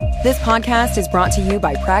This podcast is brought to you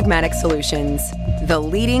by Pragmatic Solutions, the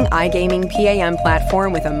leading iGaming PAM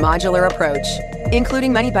platform with a modular approach,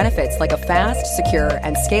 including many benefits like a fast, secure,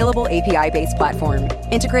 and scalable API-based platform,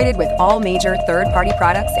 integrated with all major third-party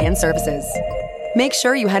products and services. Make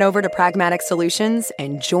sure you head over to Pragmatic Solutions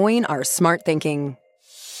and join our smart thinking.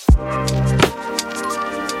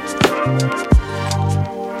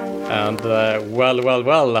 And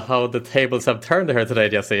well, how the tables have turned here today,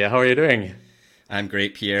 Jesse. How are you doing? I'm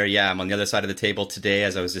great, Pierre. Yeah, I'm on the other side of the table today.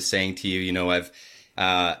 As I was just saying to you, I've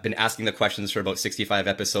been asking the questions for about 65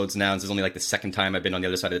 episodes now. And this is only like the second time I've been on the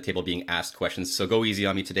other side of the table being asked questions. So go easy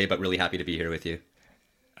on me today, but really happy to be here with you.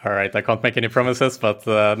 All right, I can't make any promises, but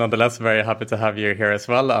nonetheless, very happy to have you here as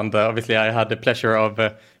well. And obviously, I had the pleasure of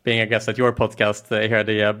being a guest at your podcast here,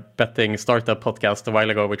 the Betting Startup podcast a while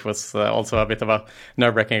ago, which was also a bit of a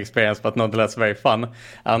nerve-wracking experience, but nonetheless, very fun.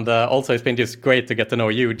 And also, it's been just great to get to know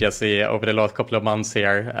you, Jesse, over the last couple of months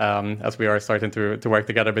here, as we are starting to work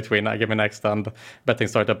together between iGaming Next and Betting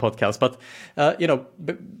Startup podcast. But,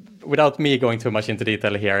 without me going too much into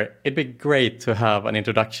detail here, it'd be great to have an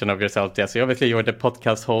introduction of yourself, Jesse. Obviously, you're the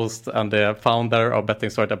podcast host and the founder of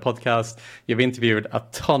Betting Startup Podcast. You've interviewed a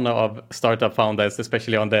ton of startup founders,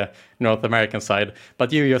 especially on the North American side.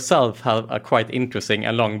 But you yourself have a quite interesting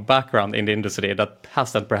and long background in the industry that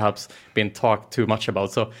hasn't perhaps been talked too much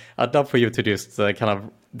about. So I'd love for you to just kind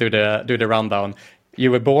of do the rundown.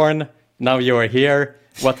 You were born, now you are here.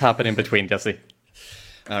 What happened in between, Jesse?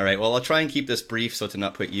 All right. Well, I'll try and keep this brief so to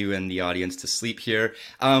not put you and the audience to sleep here.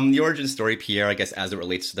 The origin story, Pierre, I guess, as it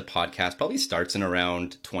relates to the podcast, probably starts in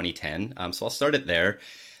around 2010. So I'll start it there.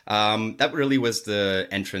 That really was the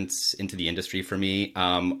entrance into the industry for me.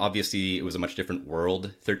 Obviously, it was a much different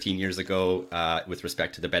world 13 years ago with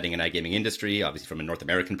respect to the betting and iGaming industry. Obviously, from a North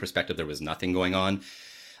American perspective, there was nothing going on.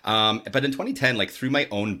 But in 2010, like through my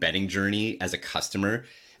own betting journey as a customer,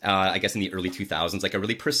 I guess in the early 2000s, like I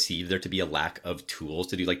really perceived there to be a lack of tools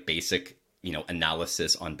to do like basic,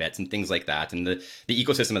 analysis on bets and things like that. And the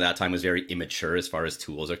ecosystem at that time was very immature as far as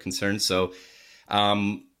tools are concerned. So,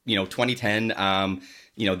 2010, the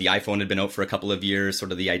iPhone had been out for a couple of years.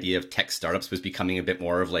 Sort of the idea of tech startups was becoming a bit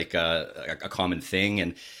more of like a common thing.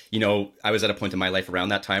 And, I was at a point in my life around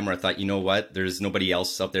that time where I thought, you know what, there's nobody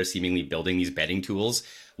else out there seemingly building these betting tools.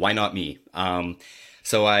 Why not me?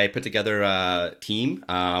 So I put together a team.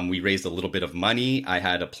 We raised a little bit of money. I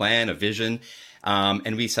had a plan, a vision,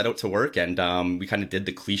 and we set out to work. And we kind of did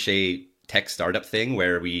the cliche tech startup thing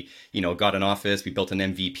where we, got an office, we built an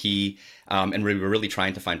MVP, and we were really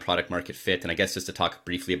trying to find product market fit. And I guess just to talk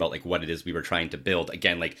briefly about like what it is we were trying to build.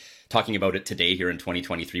 Again, like talking about it today here in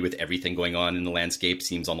 2023 with everything going on in the landscape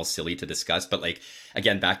seems almost silly to discuss. But like,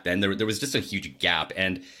 again, back then there was just a huge gap.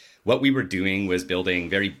 And what we were doing was building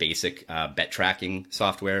very basic bet tracking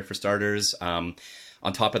software for starters. On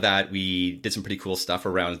top of that, we did some pretty cool stuff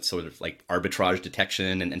around sort of like arbitrage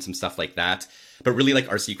detection and some stuff like that. But really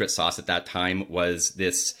like our secret sauce at that time was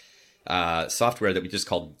this software that we just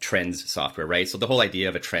called trends software, right? So the whole idea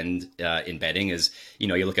of a trend in betting is, you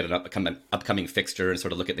look at an upcoming fixture and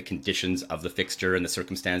sort of look at the conditions of the fixture and the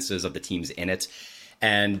circumstances of the teams in it.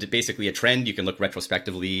 And basically a trend, you can look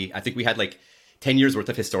retrospectively. I think we had like 10 years worth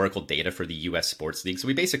of historical data for the US sports league. So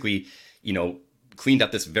we basically, cleaned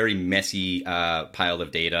up this very messy pile of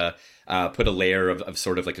data, put a layer of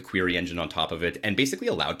sort of like a query engine on top of it, and basically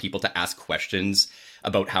allowed people to ask questions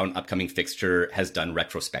about how an upcoming fixture has done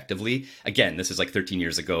retrospectively. Again, this is like 13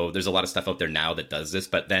 years ago. There's a lot of stuff out there now that does this,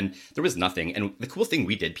 but then there was nothing. And the cool thing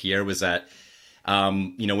we did, Pierre, was that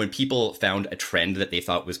when people found a trend that they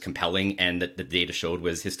thought was compelling and that the data showed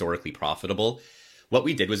was historically profitable, what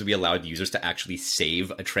we did was we allowed users to actually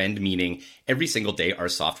save a trend, meaning every single day our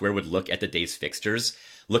software would look at the day's fixtures,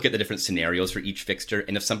 look at the different scenarios for each fixture.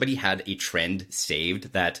 And if somebody had a trend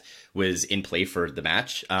saved that was in play for the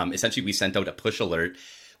match, essentially we sent out a push alert,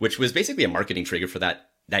 which was basically a marketing trigger for that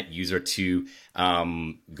user to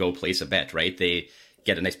go place a bet, right? They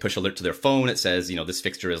get a nice push alert to their phone. It says, this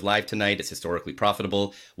fixture is live tonight. It's historically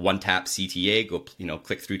profitable. One tap CTA, go,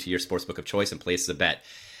 click through to your sportsbook of choice and place the bet.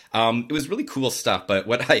 It was really cool stuff, but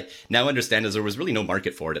what I now understand is there was really no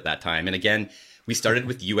market for it at that time. And again, we started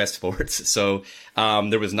with US sports, so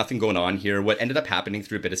there was nothing going on here. What ended up happening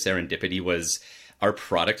through a bit of serendipity was our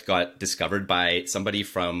product got discovered by somebody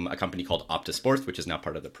from a company called Opta Sports, which is now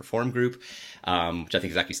part of the Perform Group, which I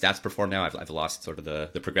think is actually Stats Perform now. I've lost sort of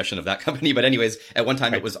the progression of that company. But anyways, at one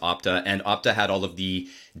time it was Opta, and Opta had all of the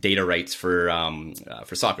data rights for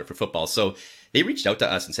soccer, for football. So they reached out to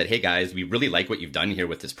us and said, hey guys, we really like what you've done here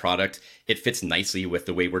with this product. It fits nicely with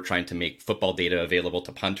the way we're trying to make football data available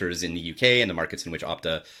to punters in the UK and the markets in which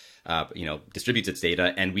Opta distributes its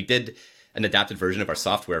data. And we did an adapted version of our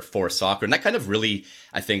software for soccer. And that kind of really,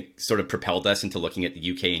 I think, sort of propelled us into looking at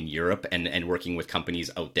the UK and Europe and working with companies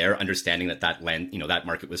out there, understanding that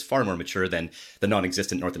market was far more mature than the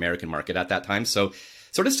non-existent North American market at that time. So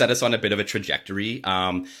sort of set us on a bit of a trajectory.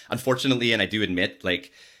 Unfortunately, and I do admit,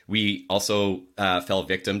 like, we also fell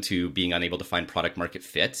victim to being unable to find product market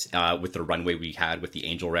fit with the runway we had with the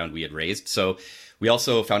angel round we had raised. So we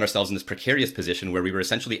also found ourselves in this precarious position where we were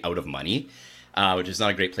essentially out of money, which is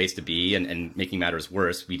not a great place to be. And making matters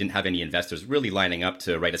worse, we didn't have any investors really lining up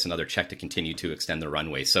to write us another check to continue to extend the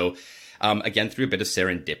runway. So again, through a bit of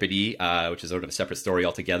serendipity, which is sort of a separate story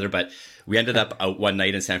altogether, but we ended up out one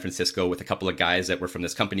night in San Francisco with a couple of guys that were from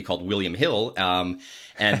this company called William Hill,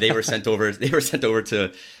 and they were sent over. They were sent over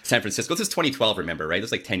to San Francisco. This is 2012, remember, right? It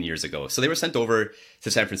was like 10 years ago. So they were sent over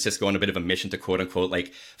to San Francisco on a bit of a mission to quote unquote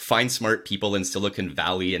like find smart people in Silicon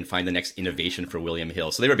Valley and find the next innovation for William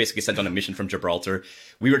Hill. So they were basically sent on a mission from Gibraltar.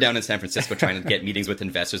 We were down in San Francisco trying to get meetings with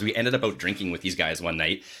investors. We ended up out drinking with these guys one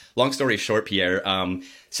night. Long story short, Pierre,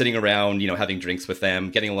 sitting around, having drinks with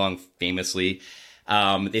them, getting along famously.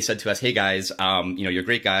 They said to us, hey guys, you're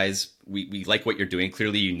great guys. We like what you're doing.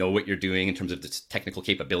 Clearly, you know what you're doing in terms of the technical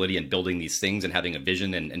capability and building these things and having a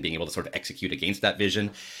vision and being able to sort of execute against that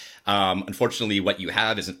vision. Unfortunately, what you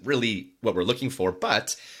have isn't really what we're looking for,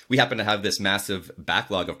 but we happen to have this massive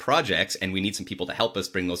backlog of projects and we need some people to help us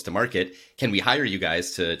bring those to market. Can we hire you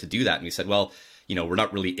guys to do that? And we said, well, we're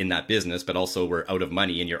not really in that business, but also we're out of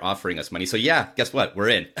money and you're offering us money. So yeah, guess what? We're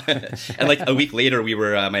in. And like a week later, we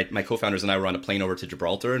were, my co-founders and I were on a plane over to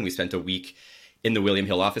Gibraltar and we spent a week in the William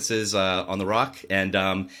Hill offices on the Rock.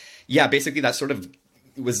 And basically that sort of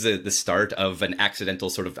was the start of an accidental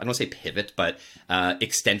sort of, I don't want to say pivot, but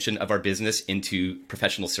extension of our business into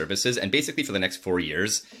professional services. And basically for the next 4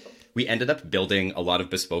 years, we ended up building a lot of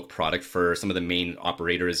bespoke product for some of the main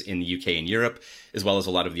operators in the UK and Europe, as well as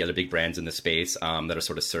a lot of the other big brands in the space that are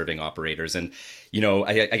sort of serving operators. And,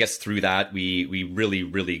 I guess through that, we really,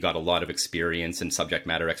 really got a lot of experience and subject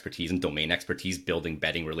matter expertise and domain expertise building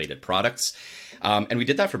betting related products. And we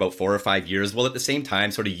did that for about 4 or 5 years, while at the same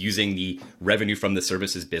time sort of using the revenue from the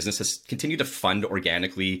services business to continue to fund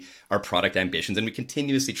organically our product ambitions. And we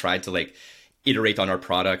continuously tried to iterate on our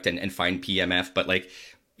product and find PMF, but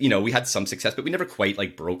we had some success, but we never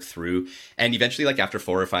quite broke through. And eventually, after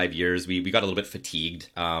 4 or 5 years, we got a little bit fatigued,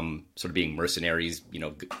 sort of being mercenaries,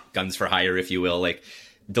 guns for hire, if you will,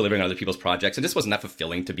 delivering other people's projects. And just wasn't that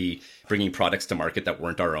fulfilling to be bringing products to market that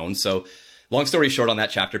weren't our own. So long story short on that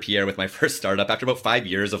chapter, Pierre, with my first startup, after about 5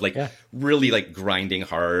 years of really grinding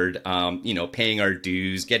hard, paying our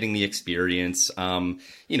dues, getting the experience,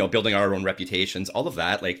 building our own reputations, all of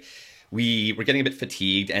that, we were getting a bit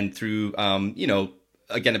fatigued. And through,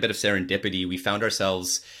 again, a bit of serendipity, we found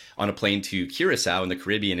ourselves on a plane to Curacao in the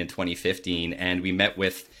Caribbean in 2015. And we met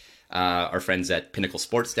with our friends at Pinnacle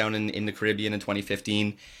Sports down in the Caribbean in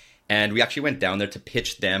 2015. And we actually went down there to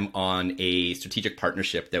pitch them on a strategic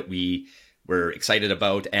partnership that we were excited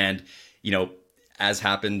about. And, as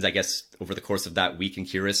happens, I guess, over the course of that week in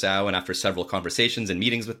Curacao and after several conversations and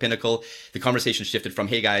meetings with Pinnacle, the conversation shifted from,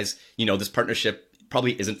 hey guys, this partnership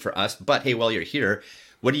probably isn't for us, but hey, while you're here,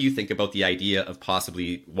 what do you think about the idea of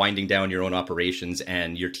possibly winding down your own operations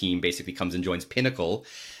and your team basically comes and joins Pinnacle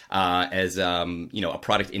as a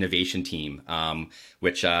product innovation team,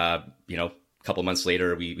 which a couple of months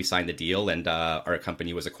later we signed the deal and our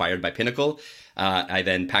company was acquired by Pinnacle. I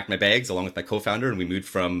then packed my bags along with my co-founder and we moved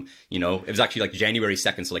from, it was actually January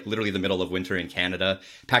 2nd, so literally the middle of winter in Canada,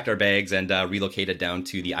 packed our bags and relocated down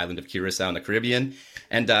to the island of Curacao in the Caribbean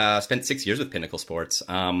and spent 6 years with Pinnacle Sports.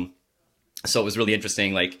 So it was really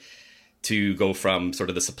interesting, to go from sort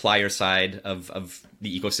of the supplier side of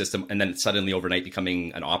the ecosystem and then suddenly overnight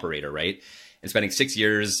becoming an operator, right? And spending 6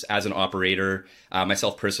 years as an operator,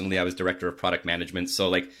 myself personally, I was director of product management.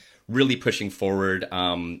 So really pushing forward,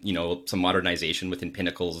 some modernization within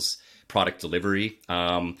Pinnacle's product delivery.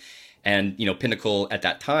 And, Pinnacle at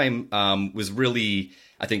that time was really,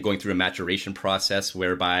 I think, going through a maturation process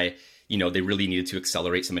whereby, they really needed to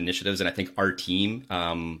accelerate some initiatives. And I think our team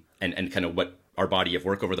and kind of what our body of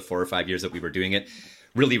work over the 4 or 5 years that we were doing it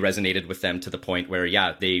really resonated with them to the point where,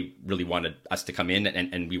 they really wanted us to come in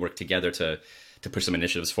and we worked together to push some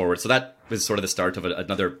initiatives forward. So that was sort of the start of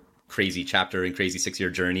another crazy chapter and crazy 6 year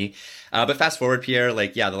journey. But fast forward, Pierre,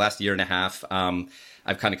 the last year and a half,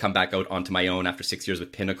 I've kind of come back out onto my own after 6 years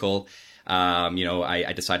with Pinnacle.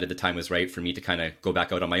 I decided the time was right for me to kind of go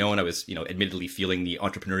back out on my own. I was, admittedly feeling the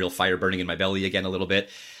entrepreneurial fire burning in my belly again a little bit.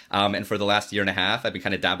 And for the last year and a half, I've been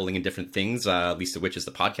kind of dabbling in different things, least of which is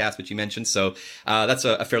the podcast, which you mentioned. So that's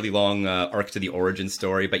a fairly long arc to the origin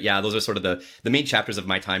story. But yeah, those are sort of the main chapters of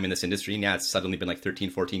my time in this industry. And yeah, it's suddenly been like 13,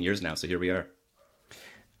 14 years now. So here we are.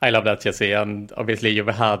 I love that, Jesse. And obviously you've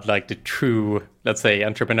had like the true, let's say,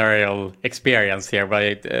 entrepreneurial experience here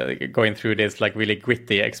by going through this like really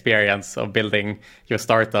gritty experience of building your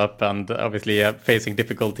startup and obviously facing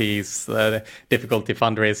difficulties, difficulty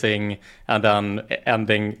fundraising, and then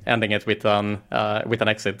ending it with an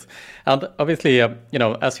exit. And obviously,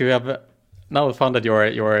 as you have now founded your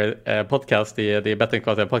podcast, the Betting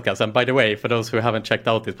Content podcast. And by the way, for those who haven't checked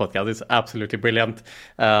out this podcast, it's absolutely brilliant.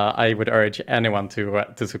 I would urge anyone to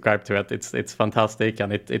subscribe to it. It's fantastic,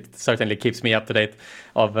 and it certainly keeps me up to date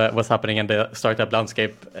of what's happening in the startup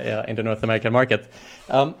landscape in the North American market.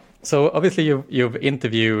 So obviously you've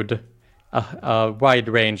interviewed a wide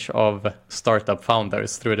range of startup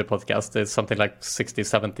founders through the podcast. It's something like 60,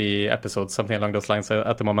 70 episodes, something along those lines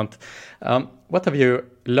at the moment. What have you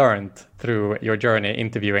learned through your journey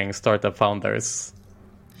interviewing startup founders?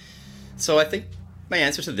 So I think my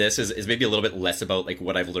answer to this is maybe a little bit less about like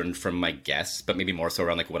what I've learned from my guests, but maybe more so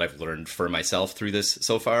around like what I've learned for myself through this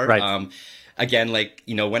so far. Right. Again, like,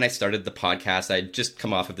 when I started the podcast, I'd just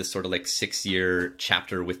come off of this sort of like 6-year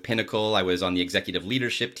chapter with Pinnacle. I was on the executive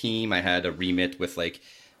leadership team. I had a remit with like,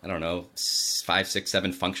 I don't know, 5, 6,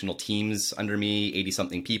 7 functional teams under me, 80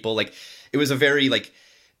 something people. Like it was a very like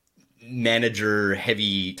manager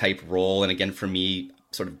heavy type role. And again, for me,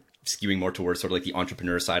 sort of skewing more towards sort of like the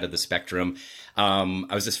entrepreneur side of the spectrum. I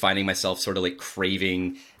was just finding myself sort of like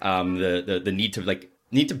craving the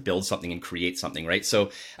need to build something and create something, right?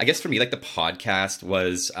 So I guess for me, like the podcast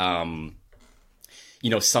was,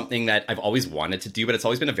 something that I've always wanted to do, but it's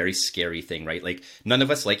always been a very scary thing, right? Like none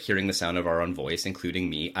of us like hearing the sound of our own voice, including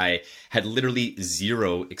me. I had literally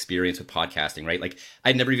zero experience with podcasting, right? Like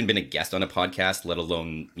I'd never even been a guest on a podcast, let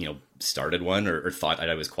alone, started one or thought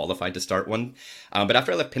I was qualified to start one. But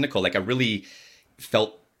after I left Pinnacle, like I really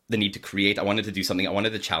felt the need to create. I wanted to do something. I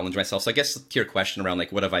wanted to challenge myself. So I guess to your question around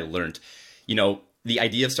like, what have I learned? The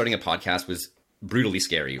idea of starting a podcast was brutally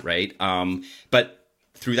scary, right? But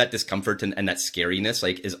through that discomfort and that scariness,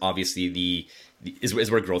 like is obviously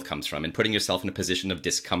is where growth comes from. And putting yourself in a position of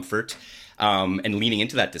discomfort and leaning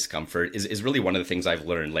into that discomfort is really one of the things I've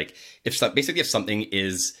learned. Like if something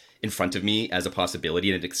is in front of me as a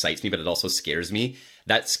possibility and it excites me, but it also scares me,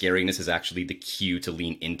 that scariness is actually the cue to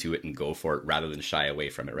lean into it and go for it rather than shy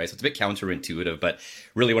away from it, right? So it's a bit counterintuitive, but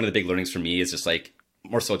really one of the big learnings for me is just like,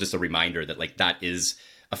 more so just a reminder that like that is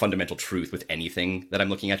a fundamental truth with anything that I'm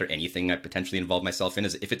looking at or anything I potentially involve myself in,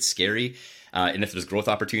 is if it's scary and if there's growth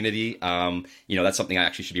opportunity, that's something I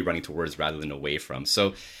actually should be running towards rather than away from.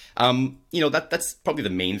 So, that's probably the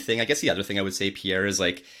main thing. I guess the other thing I would say, Pierre, is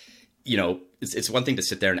like, it's one thing to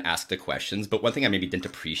sit there and ask the questions, but one thing I maybe didn't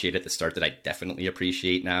appreciate at the start that I definitely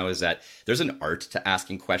appreciate now is that there's an art to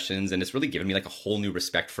asking questions, and it's really given me like a whole new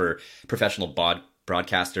respect for professional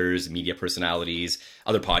broadcasters, media personalities,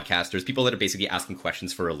 other podcasters, people that are basically asking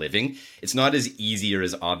questions for a living. It's not as easy or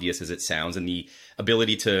as obvious as it sounds, and the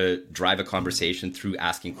ability to drive a conversation through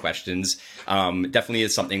asking questions definitely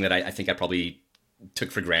is something that I think I probably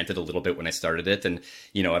took for granted a little bit when I started it. And,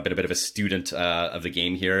 I've been a bit of a student of the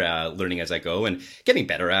game here, learning as I go and getting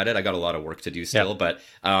better at it. I got a lot of work to do still, but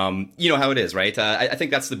you know how it is, right? I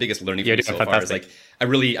think that's the biggest learning for me so far is like, I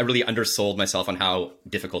really undersold myself on how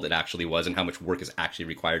difficult it actually was and how much work is actually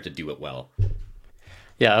required to do it well.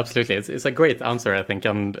 Yeah, absolutely. It's a great answer, I think.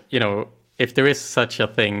 And, if there is such a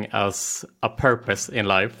thing as a purpose in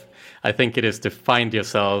life, I think it is to find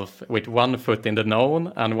yourself with one foot in the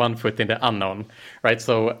known and one foot in the unknown, right?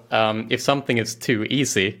 So if something is too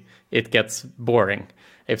easy, it gets boring.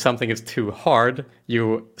 If something is too hard,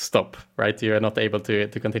 you stop, right? You are not able to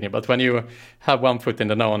continue. But when you have one foot in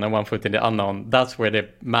the known and one foot in the unknown, that's where the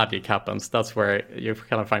magic happens. That's where you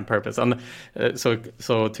kind of find purpose. And so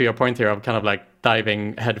to your point here of kind of like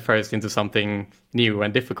diving headfirst into something new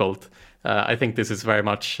and difficult, I think this is very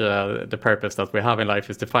much the purpose that we have in life,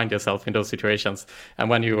 is to find yourself in those situations. And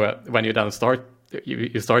when you then start the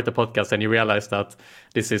podcast and you realize that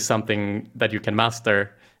this is something that you can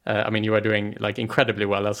master, you are doing like incredibly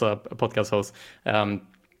well as a podcast host.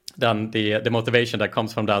 Then the motivation that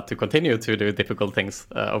comes from that to continue to do difficult things,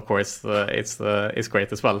 of course, it's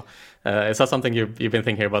great as well. Is that something you've been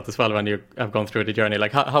thinking about as well when you have gone through the journey?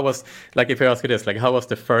 Like how was, like if I ask you this, like how was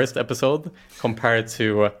the first episode compared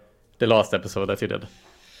to the last episode that you did?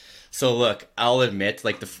 So look, I'll admit,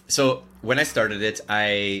 like so when I started it,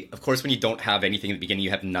 of course, when you don't have anything at the beginning,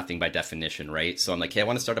 you have nothing by definition, right? So I'm like, hey, I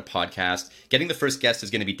want to start a podcast. Getting the first guest is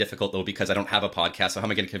going to be difficult though, because I don't have a podcast. So how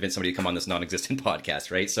am I going to convince somebody to come on this non-existent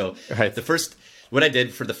podcast, right? So what I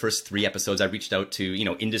did for the first 3 episodes, I reached out to,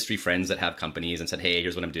 industry friends that have companies and said, hey,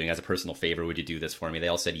 here's what I'm doing as a personal favor. Would you do this for me? They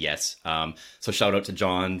all said yes. So shout out to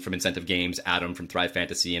John from Incentive Games, Adam from Thrive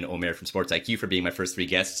Fantasy, and Omer from Sports IQ for being my first 3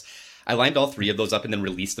 guests. I lined all 3 of those up and then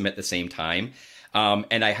released them at the same time.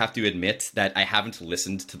 And I have to admit that I haven't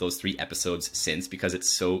listened to those 3 episodes since because it's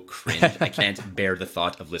so cringe. I can't bear the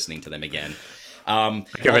thought of listening to them again. I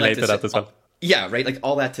can relate to that as well. Yeah, right. Like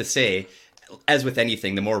all that to say, as with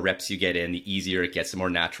anything, the more reps you get in, the easier it gets, the more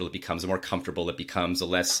natural it becomes, the more comfortable it becomes, the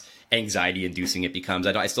less anxiety-inducing it becomes.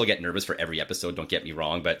 I still get nervous for every episode, don't get me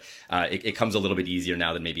wrong, but it comes a little bit easier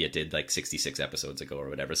now than maybe it did like 66 episodes ago or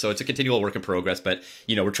whatever. So it's a continual work in progress, but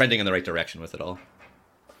we're trending in the right direction with it all.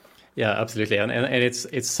 Yeah, absolutely, and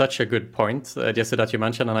it's such a good point, Jesse, that you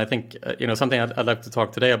mentioned, and I think something I'd like to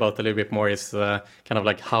talk today about a little bit more is kind of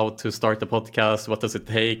like how to start the podcast. What does it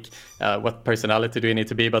take? What personality do you need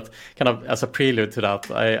to be? But kind of as a prelude to that,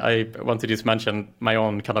 I want to just mention my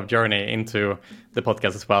own kind of journey into the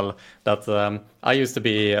podcast as well. That I used to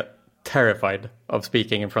be terrified of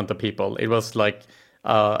speaking in front of people. It was like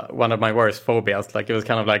one of my worst phobias. Like it was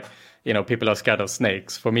kind of like, people are scared of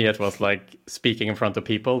snakes. For me, it was like speaking in front of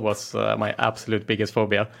people was my absolute biggest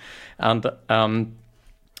phobia. And,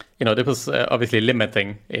 it was obviously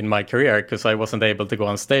limiting in my career because I wasn't able to go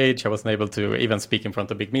on stage. I wasn't able to even speak in front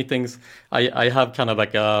of big meetings. I have kind of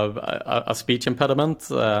like a speech impediment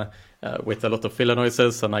with a lot of filler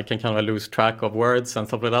noises, and I can kind of lose track of words and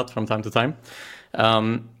stuff like that from time to time.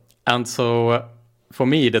 And so for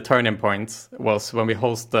me, the turning point was when we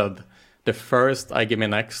hosted the first iGaming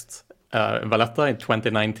Next Valletta in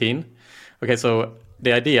 2019. Okay, so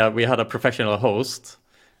the idea, we had a professional host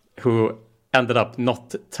who ended up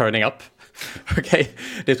not turning up. Okay,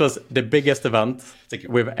 this was the biggest event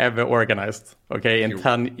we've ever organized. Okay, in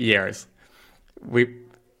 10 years. Yeah,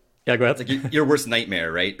 go ahead. It's like your worst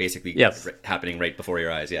nightmare, right? Basically, yes, happening right before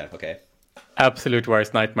your eyes. Yeah, okay. Absolute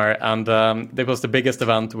worst nightmare, and it was the biggest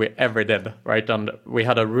event we ever did, right? And we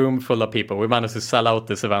had a room full of people. We managed to sell out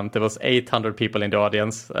this event. There was 800 people in the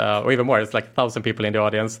audience, or even more. It's like 1,000 people in the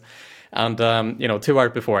audience. And 2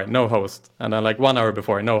 hours before, no host, and then like 1 hour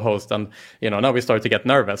before, no host. And now we start to get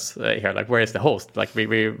nervous here. Like, where is the host? Like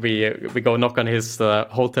we go knock on his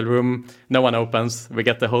hotel room. No one opens. We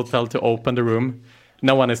get the hotel to open the room.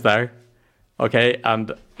 No one is there. Okay,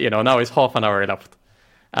 and now it's half an hour left.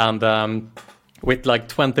 And with like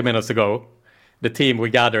 20 minutes to go, the team, we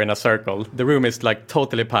gather in a circle. The room is like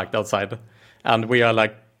totally packed outside. And we are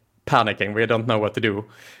like panicking. We don't know what to do.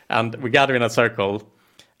 And we gather in a circle.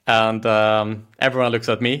 And everyone looks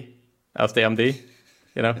at me as the MD.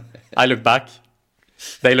 I look back.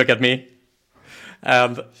 They look at me.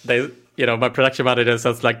 And they, my production manager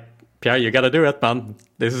says like, Pierre, you got to do it, man.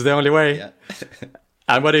 This is the only way. Yeah.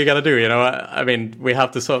 And what are you going to do? I mean, we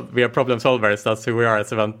have to solve, we are problem solvers. That's who we are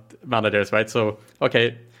as event managers, right? So,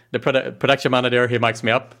 okay, the production manager, he mics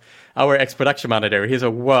me up. Our ex-production manager, he's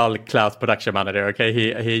a world-class production manager, okay?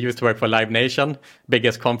 He used to work for Live Nation,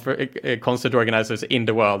 biggest concert organizers in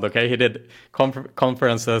the world, okay? He did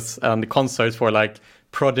conferences and concerts for like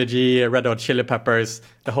Prodigy, Red Hot Chili Peppers,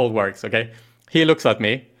 the whole works, okay? He looks at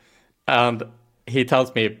me and he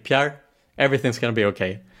tells me, Pierre, everything's going to be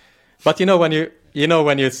okay. But when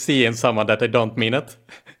you see in someone that they don't mean it,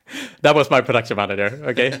 that was my production manager,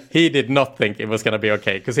 okay? He did not think it was going to be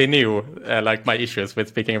okay because he knew like my issues with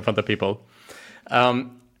speaking in front of people.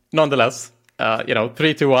 Nonetheless,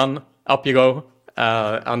 3, 2, 1, up you go,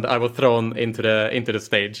 and I was thrown into the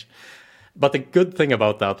stage. But the good thing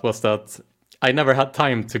about that was that I never had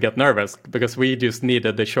time to get nervous because we just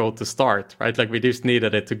needed the show to start, right? Like we just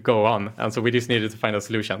needed it to go on, and so we just needed to find a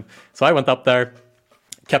solution. So I went up there,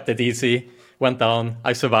 kept it easy, went down,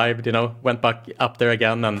 I survived, went back up there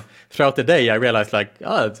again. And throughout the day, I realized like,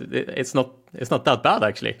 it's not that bad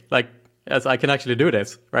actually. Like, as I can actually do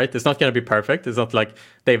this, right? It's not going to be perfect. It's not like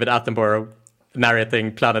David Attenborough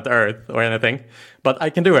narrating Planet Earth or anything, but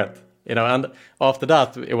I can do it, And after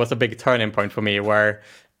that, it was a big turning point for me where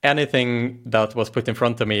anything that was put in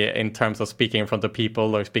front of me in terms of speaking in front of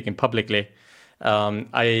people or speaking publicly,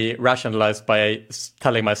 I rationalized by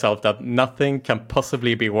telling myself that nothing can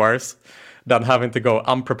possibly be worse than having to go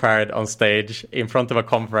unprepared on stage in front of a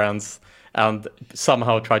conference and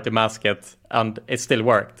somehow try to mask it, and it still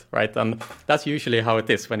worked, right? And that's usually how it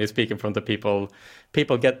is when you speak in front of people.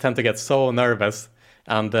 People tend to get so nervous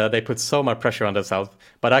and they put so much pressure on themselves,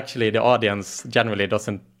 but actually the audience generally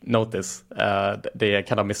doesn't notice the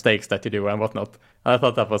kind of mistakes that you do and whatnot. I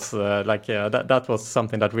thought that was that was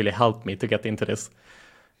something that really helped me to get into this.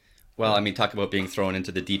 Well, I mean, talk about being thrown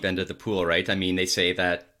into the deep end of the pool, right? I mean, they say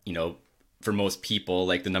that, for most people,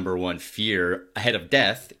 like the number one fear ahead of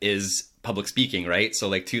death is public speaking, right? So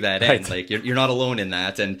like to that end, like you're not alone in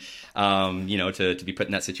that. And, to be put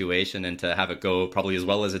in that situation and to have it go probably as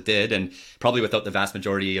well as it did, and probably without the vast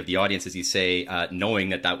majority of the audience, as you say, knowing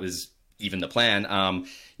that was even the plan, and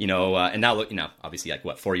now look, obviously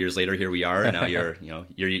like 4 years later, here we are, and now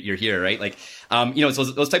you're here, right? Like, so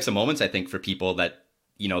those types of moments, I think for people that,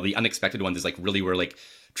 the unexpected ones is like really where like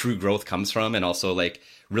true growth comes from. And also like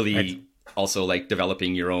really also like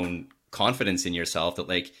developing your own confidence in yourself that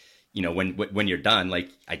like, when you're done,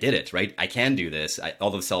 like I did it, right? I can do this.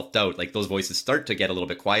 All the self-doubt, like those voices start to get a little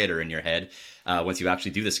bit quieter in your head once you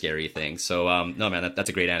actually do the scary thing. So no, man, that's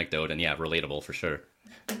a great anecdote, and yeah, relatable for sure.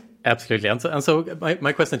 Absolutely. And so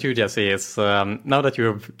my question to you, Jesse, is now that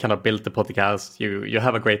you've kind of built the podcast, you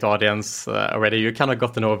have a great audience already, you kind of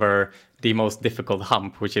gotten over the most difficult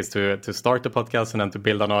hump, which is to start the podcast and then to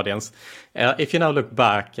build an audience. If you now look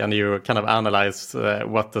back and you kind of analyze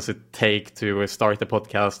what does it take to start the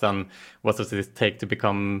podcast and what does it take to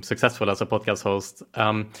become successful as a podcast host,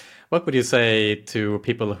 what would you say to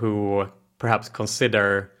people who perhaps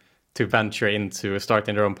consider to venture into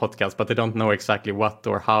starting their own podcast, but they don't know exactly what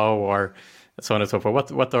or how or so on and so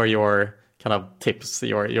forth? What are your kind of tips,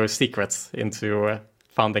 your secrets into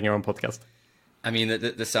founding your own podcast? I mean,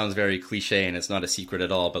 this sounds very cliche and it's not a secret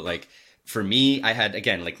at all, but like for me, I had,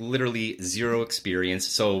 again, like literally zero experience.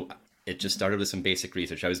 So it just started with some basic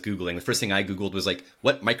research. I was Googling. The first thing I Googled was like,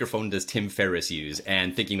 what microphone does Tim Ferriss use?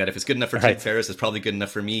 And thinking that if it's good enough for Tim Ferriss, it's probably good enough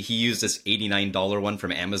for me. He used this $89 one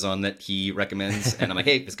from Amazon that he recommends. And I'm like,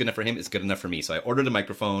 hey, if it's good enough for him, it's good enough for me. So I ordered a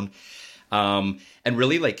microphone. And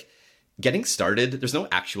really like getting started, there's no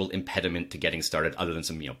actual impediment to getting started other than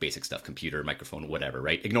some, basic stuff, computer, microphone, whatever,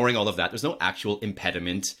 right? Ignoring all of that, there's no actual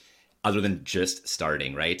impediment other than just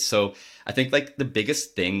starting, right? So I think like the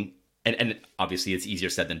biggest thing, and obviously it's easier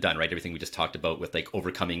said than done, right? Everything we just talked about with like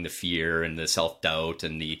overcoming the fear and the self-doubt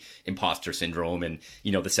and the imposter syndrome and,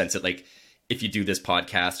 the sense that like, if you do this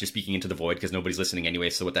podcast, you're speaking into the void because nobody's listening anyway.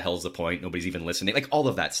 So what the hell is the point? Nobody's even listening. Like all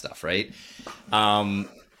of that stuff, right?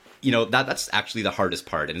 That's actually the hardest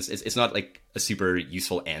part. And it's not like a super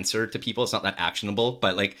useful answer to people. It's not that actionable,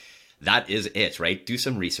 but like that is it, right? Do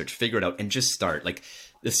some research, figure it out, and just start. Like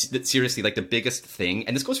seriously, like the biggest thing,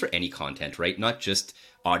 and this goes for any content, right? Not just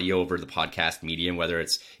audio over the podcast medium, whether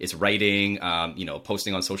it's writing,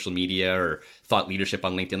 posting on social media or thought leadership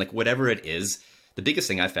on LinkedIn, like whatever it is. The biggest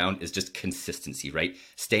thing I found is just consistency, right?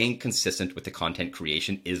 Staying consistent with the content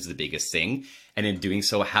creation is the biggest thing. And in doing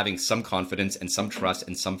so, having some confidence and some trust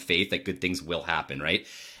and some faith that good things will happen, right?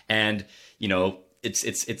 And,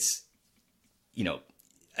 it's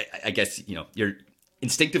I guess, you're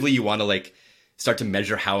instinctively, you want to like start to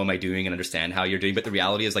measure how am I doing and understand how you're doing. But the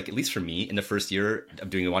reality is like, at least for me in the first year of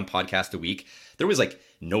doing one podcast a week, there was like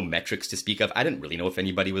no metrics to speak of. I didn't really know if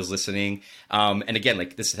anybody was listening. And again,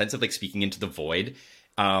 like this sense of like speaking into the void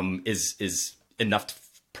is enough to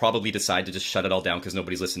probably decide to just shut it all down because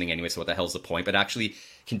nobody's listening anyway. So what the hell's the point? But actually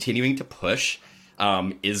continuing to push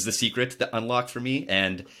is the secret that unlocked for me.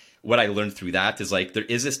 And what I learned through that is like, there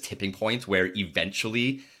is this tipping point where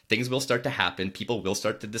eventually things will start to happen. People will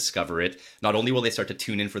start to discover it. Not only will they start to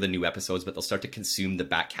tune in for the new episodes, but they'll start to consume the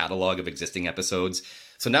back catalog of existing episodes.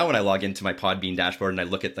 So now when I log into my Podbean dashboard and I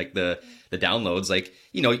look at like the downloads, like,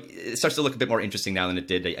 it starts to look a bit more interesting now than it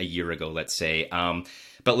did a year ago, let's say.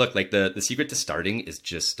 But look, like the secret to starting is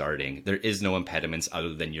just starting. There is no impediments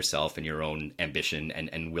other than yourself and your own ambition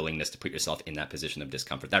and willingness to put yourself in that position of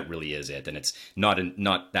discomfort. That really is it. And it's not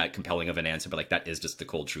that compelling of an answer, but like that is just the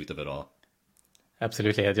cold truth of it all.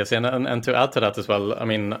 Absolutely, Jesse. And to add to that as well, I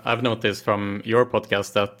mean, I've noticed from your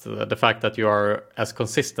podcast that the fact that you are as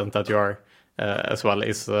consistent that you are as well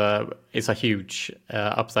is a huge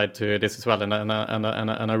upside to this as well, and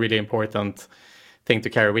a really important thing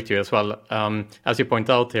to carry with you as well. As you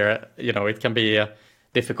point out here, it can be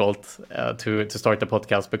difficult to start a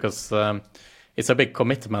podcast because it's a big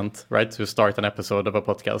commitment, right? To start an episode of a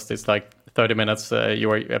podcast. It's like 30 minutes,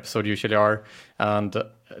 your episode usually are, and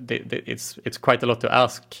it's quite a lot to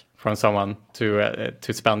ask from someone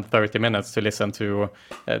to spend 30 minutes to listen to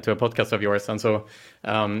a podcast of yours. And so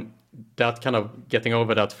that kind of getting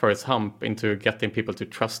over that first hump into getting people to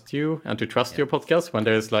trust you and to trust your podcast when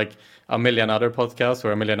there's like a million other podcasts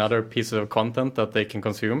or a million other pieces of content that they can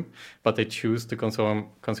consume, but they choose to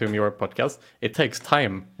consume your podcast. It takes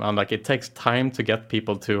time, and like it takes time to get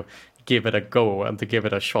people to give it a go and to give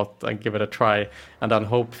it a shot and give it a try, and then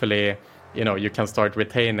hopefully you can start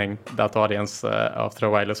retaining that audience after a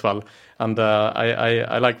while as well. And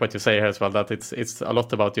I like what you say here as well, that it's a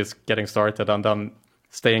lot about just getting started and then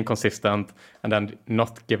staying consistent and then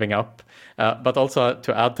not giving up. But also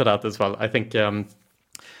to add to that as well, I think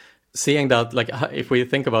seeing that, like, if we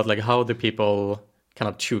think about like how do people kind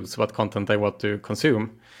of choose what content they want to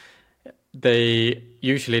consume, they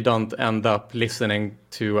usually don't end up listening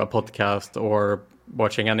to a podcast or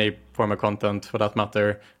watching any form of content for that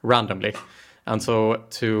matter randomly. And so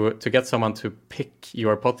to get someone to pick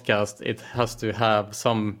your podcast, it has to have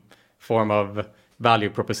some form of value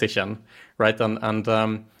proposition, right?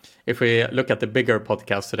 And if we look at the bigger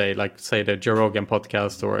podcasts today, like say the Joe Rogan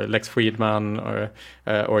podcast or Lex Fridman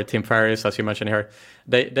or Tim Ferriss, as you mentioned here,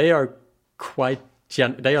 they are quite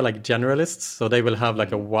they are like generalists, so they will have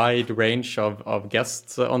like a wide range of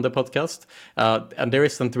guests on the podcast, and there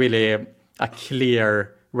isn't really a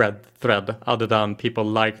clear red thread other than people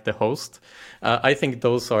like the host. I think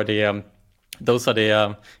those are the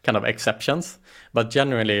kind of exceptions, but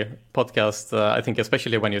generally podcasts, I think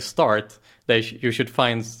especially when you start, you should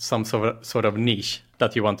find some sort of niche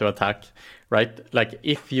that you want to attack, right? Like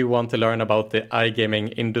if you want to learn about the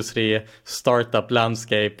iGaming industry startup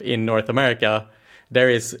landscape in North America, there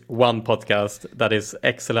is one podcast that is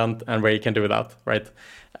excellent and where you can do that, right?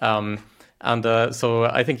 So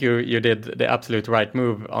I think you did the absolute right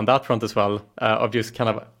move on that front as well, of just kind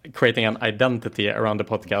of creating an identity around the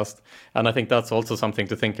podcast. And I think that's also something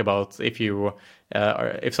to think about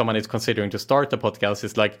if someone is considering to start a podcast,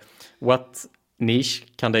 is like, what niche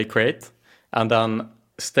can they create? And then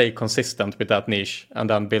stay consistent with that niche and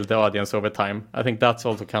then build the audience over time. I think that's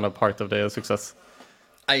also kind of part of the success.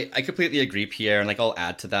 I completely agree, Pierre, and like I'll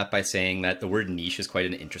add to that by saying that the word niche is quite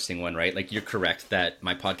an interesting one, right? Like you're correct that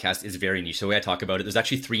my podcast is very niche. So the way I talk about it, there's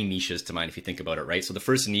actually 3 niches to mine if you think about it, right? So the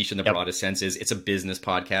first niche in the broadest sense is it's a business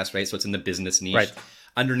podcast, right? So it's in the business niche. Right.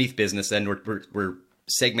 Underneath business, then we're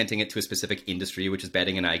segmenting it to a specific industry, which is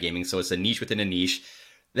betting and iGaming. So it's a niche within a niche.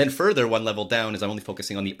 Then further, one level down is I'm only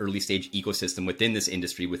focusing on the early stage ecosystem within this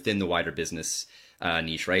industry, within the wider business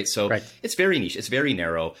niche, right? So It's very niche. It's very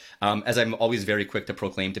narrow. As I'm always very quick to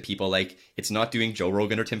proclaim to people, like, it's not doing Joe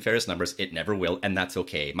Rogan or Tim Ferriss numbers. It never will. And that's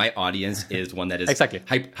okay. My audience is one that is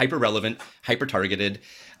hyper relevant, hyper targeted.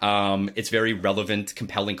 It's very relevant,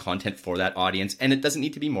 compelling content for that audience. And it doesn't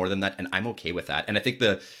need to be more than that. And I'm okay with that. And I think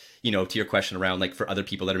to your question around, like, for other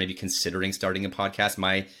people that are maybe considering starting a podcast,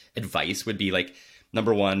 my advice would be, like,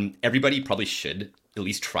 number one, everybody probably should at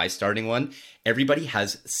least try starting one. Everybody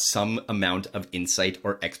has some amount of insight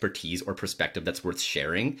or expertise or perspective that's worth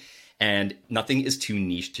sharing. And nothing is too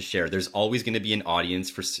niche to share. There's always going to be an audience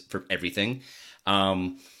for everything.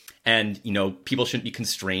 And, people shouldn't be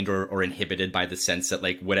constrained or inhibited by the sense that,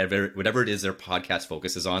 like, whatever it is their podcast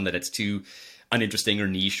focuses on, that it's too uninteresting or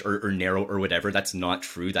niche or narrow or whatever. That's not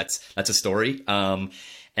true. That's a story.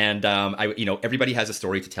 Everybody has a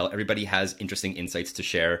story to tell. Everybody has interesting insights to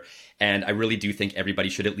share. And I really do think everybody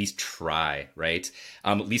should at least try, right?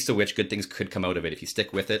 At least of which good things could come out of it if you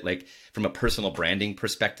stick with it. Like from a personal branding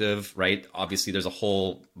perspective, right? Obviously, there's a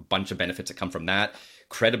whole bunch of benefits that come from that.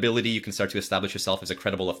 Credibility, you can start to establish yourself as a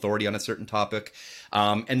credible authority on a certain topic.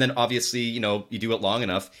 And then obviously, you do it long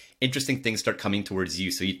enough, interesting things start coming towards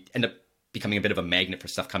you. So you end up becoming a bit of a magnet for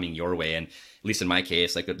stuff coming your way. And at least in my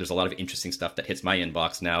case, like there's a lot of interesting stuff that hits my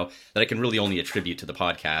inbox now that I can really only attribute to the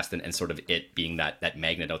podcast and sort of it being that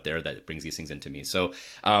magnet out there that brings these things into me. So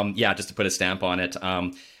just to put a stamp on it,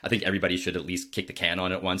 I think everybody should at least kick the can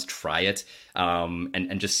on it once, try it,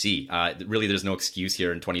 and just see. Really, there's no excuse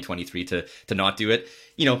here in 2023 to not do it.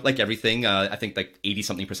 Like everything, I think like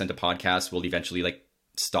 80-something% of podcasts will eventually like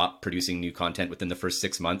stop producing new content within the first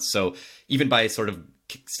 6 months. So even by sort of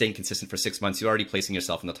staying consistent for 6 months, you're already placing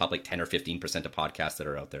yourself in the top like 10 or 15% of podcasts that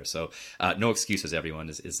are out there. So no excuses, everyone,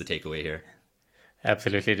 is the takeaway here.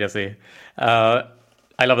 Absolutely, Jesse. I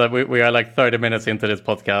love that we are like 30 minutes into this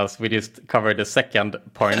podcast. We just covered the second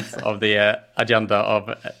point of the agenda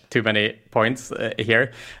of too many points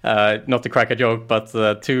here. Not to crack a joke, but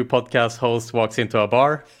 2 podcast hosts walks into a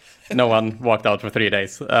bar. No one walked out for 3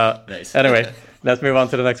 days. Nice. Anyway, let's move on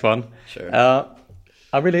to the next one. Sure.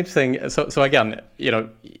 Really interesting. So again,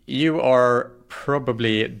 you are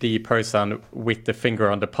probably the person with the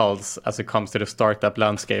finger on the pulse as it comes to the startup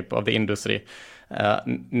landscape of the industry.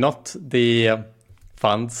 Not the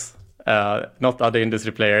funds, not other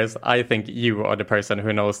industry players. I think you are the person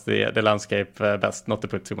who knows the landscape best, not to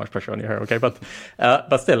put too much pressure on you here, okay? But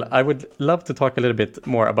still, I would love to talk a little bit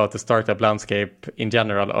more about the startup landscape in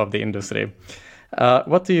general of the industry.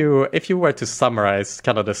 If you were to summarize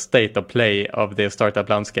kind of the state of play of the startup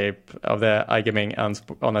landscape of the iGaming and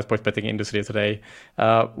online sports betting industry today,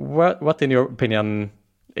 what in your opinion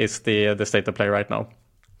is the state of play right now?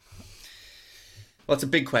 Well, it's a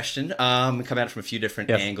big question. Come at it from a few different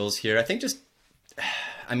angles here. I think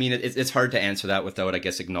it's hard to answer that without, I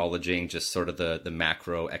guess, acknowledging just sort of the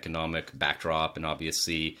macroeconomic backdrop and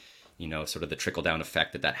obviously, sort of the trickle down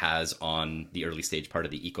effect that has on the early stage part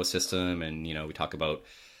of the ecosystem. And, we talk about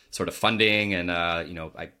sort of funding and,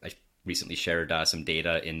 I recently shared some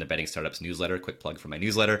data in the Betting Startups newsletter. Quick plug for my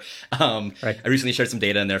newsletter. Right. I recently shared some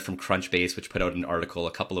data in there from Crunchbase, which put out an article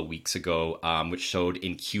a couple of weeks ago, which showed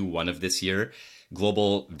in Q1 of this year,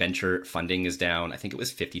 global venture funding is down. I think it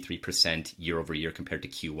was 53% year over year compared to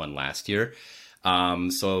Q1 last year.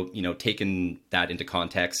 So, taking that into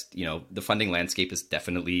context, the funding landscape is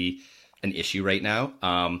definitely an issue right now.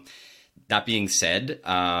 That being said,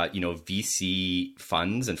 VC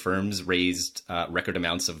funds and firms raised record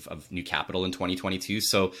amounts of new capital in 2022.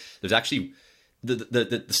 So there's actually the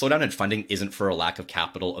slowdown in funding isn't for a lack of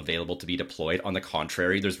capital available to be deployed. On the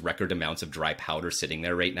contrary, there's record amounts of dry powder sitting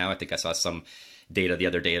there right now. I think I saw some data the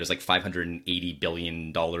other day. There's like $580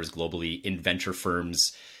 billion globally in venture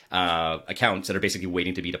firms' accounts that are basically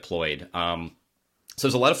waiting to be deployed. So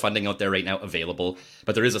there's a lot of funding out there right now available,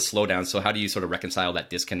 but there is a slowdown. So how do you sort of reconcile that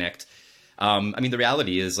disconnect? The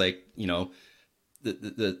reality is you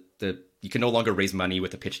can no longer raise money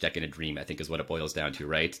with a pitch deck and a dream, I think is what it boils down to,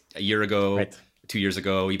 right? A year ago, right. 2 years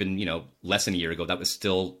ago, even, less than a year ago, that was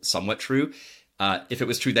still somewhat true. If it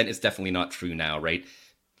was true then, it's definitely not true now, right?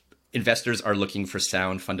 Investors are looking for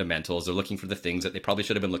sound fundamentals. They're looking for the things that they probably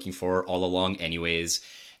should have been looking for all along anyways.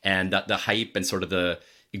 And the hype and sort of the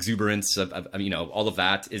exuberance of all of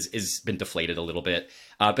that is been deflated a little bit.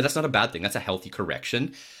 But that's not a bad thing. That's a healthy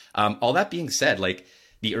correction. All that being said,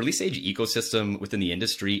 the early stage ecosystem within the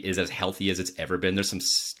industry is as healthy as it's ever been. There's some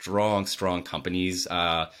strong companies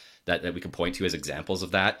that we can point to as examples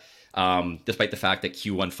of that. Despite the fact that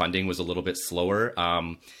Q1 funding was a little bit slower,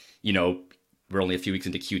 we're only a few weeks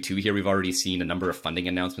into Q2 here. We've already seen a number of funding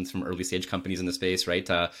announcements from early stage companies in the space, right?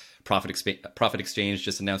 Profit Exchange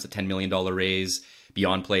just announced a $10 million raise.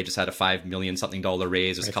 Beyond Play just had a $5 million something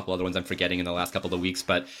raise. There's a couple other ones I'm forgetting in the last couple of weeks,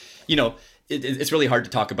 but it's really hard to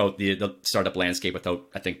talk about the startup landscape without,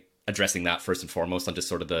 I think, addressing that first and foremost on just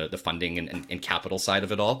sort of the funding and capital side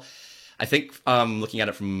of it all. I think looking at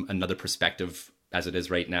it from another perspective as it is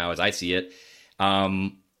right now, as I see it,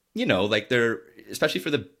 they're, especially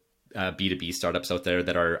for the B2B startups out there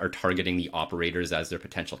that are targeting the operators as their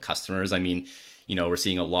potential customers. We're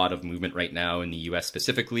seeing a lot of movement right now in the US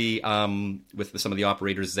specifically with some of the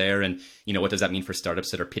operators there. And, what does that mean for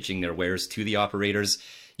startups that are pitching their wares to the operators?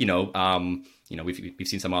 We've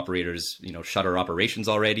seen some operators, shutter operations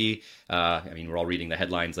already. We're all reading the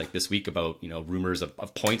headlines like this week about, rumors of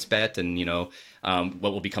PointsBet and,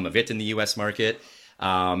 what will become of it in the US market.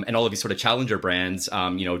 And all of these sort of challenger brands,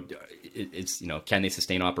 it's, can they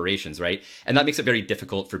sustain operations, right? And that makes it very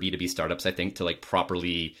difficult for B2B startups, I think, to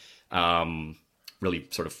properly really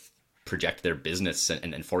sort of project their business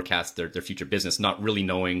and forecast their future business, not really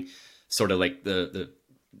knowing sort of that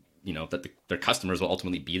their customers will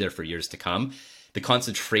ultimately be there for years to come. The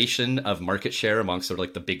concentration of market share amongst sort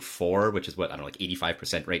of the big four, which is what,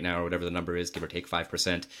 85% right now or whatever the number is, give or take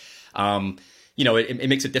 5%. It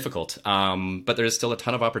makes it difficult, but there's still a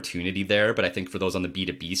ton of opportunity there. But I think for those on the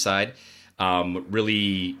B2B side,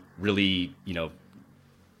 really,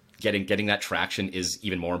 getting that traction is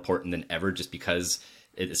even more important than ever, just because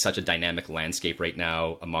it is such a dynamic landscape right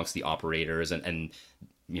now amongst the operators and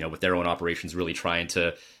with their own operations really trying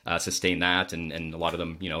to sustain that. And a lot of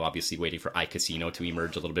them, obviously waiting for iCasino to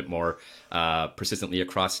emerge a little bit more persistently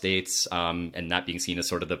across states, and that being seen as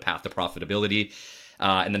sort of the path to profitability.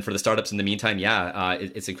 And then for the startups in the meantime,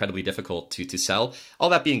 it's incredibly difficult to sell. All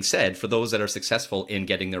that being said, for those that are successful in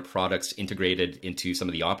getting their products integrated into some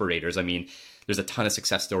of the operators, there's a ton of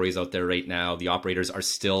success stories out there right now. The operators are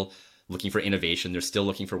still looking for innovation. They're still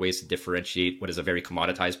looking for ways to differentiate what is a very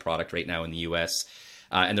commoditized product right now in the US.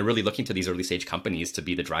 And they're really looking to these early stage companies to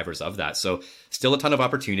be the drivers of that. So still a ton of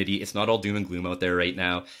opportunity. It's not all doom and gloom out there right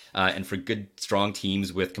now. And for good, strong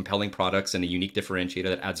teams with compelling products and a unique differentiator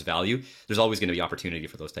that adds value, there's always going to be opportunity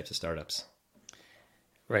for those types of startups.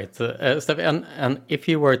 Right. Steffi, and if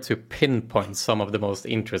you were to pinpoint some of the most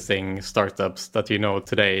interesting startups that you know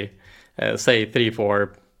today, say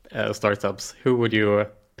 3-4 startups, who would you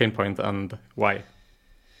pinpoint and why?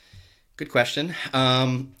 Good question.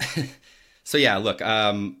 So yeah, look,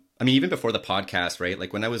 even before the podcast,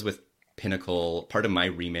 right? When I was with Pinnacle, part of my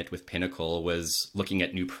remit with Pinnacle was looking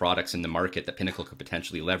at new products in the market that Pinnacle could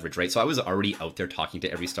potentially leverage, right? So I was already out there talking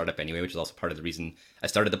to every startup anyway, which is also part of the reason I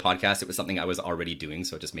started the podcast. It was something I was already doing,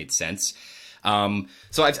 so it just made sense.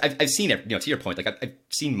 So I've seen it, to your point, like I've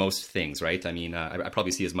seen most things, right? I mean, I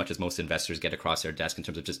probably see as much as most investors get across their desk in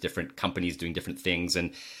terms of just different companies doing different things,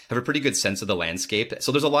 and have a pretty good sense of the landscape.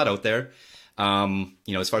 So there's a lot out there.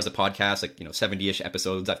 As far as the podcast, 70-ish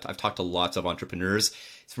episodes, I've talked to lots of entrepreneurs.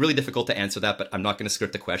 It's really difficult to answer that, but I'm not going to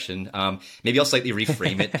skirt the question. Maybe I'll slightly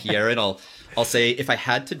reframe it, Pierre, and I'll say, if I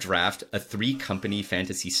had to draft a 3-company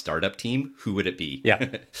fantasy startup team, who would it be?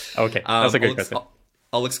 Yeah. Okay. That's a good question.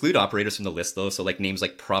 I'll exclude operators from the list, though. So names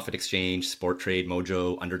like Profit Exchange, Sport Trade,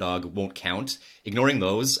 Mojo, Underdog won't count. Ignoring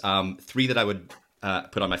those, 3 that I would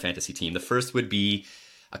put on my fantasy team. The first would be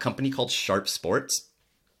a company called Sharp Sports.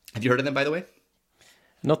 Have you heard of them, by the way?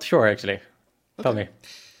 Not sure, actually. Okay. Tell me.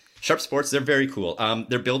 Sharp Sports, they're very cool.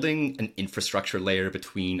 They're building an infrastructure layer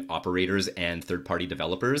between operators and third-party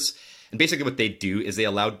developers. And basically what they do is they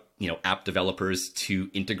allow, app developers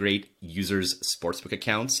to integrate users' sportsbook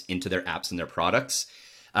accounts into their apps and their products,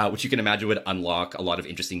 which you can imagine would unlock a lot of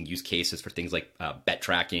interesting use cases for things like bet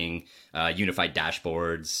tracking, unified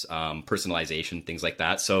dashboards, personalization, things like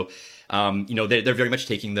that. So, they're very much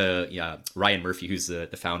taking the Ryan Murphy, who's the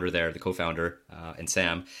founder there, the co-founder, and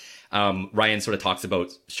Sam. Ryan sort of talks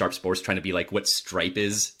about Sharp Sports trying to be like what Stripe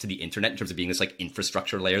is to the internet in terms of being this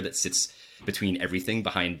infrastructure layer that sits between everything,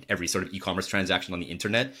 behind every sort of e-commerce transaction on the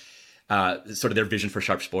internet. Sort of their vision for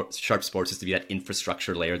Sharp Sports is to be that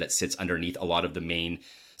infrastructure layer that sits underneath a lot of the main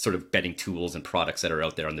sort of betting tools and products that are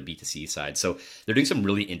out there on the B2C side. So they're doing some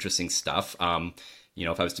really interesting stuff.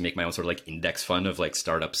 If I was to make my own sort of index fund of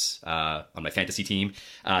startups on my fantasy team,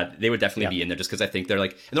 they would definitely be in there, just because I think they're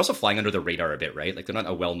and they're also flying under the radar a bit, right? They're not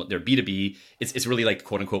they're B2B. It's really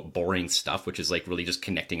quote unquote boring stuff, which is really just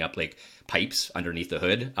connecting up pipes underneath the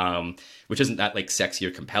hood, which isn't that sexy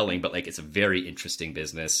or compelling, but it's a very interesting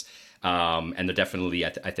business. And they're definitely,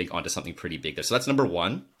 I think, onto something pretty big there. So that's number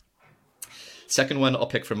 1. Second one I'll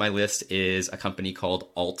pick from my list is a company called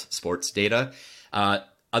Alt Sports Data.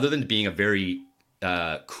 Other than being a very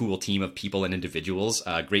cool team of people and individuals,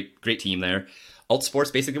 great team there. Alt Sports,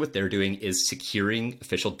 basically what they're doing is securing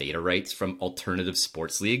official data rights from alternative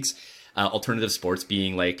sports leagues. Alternative sports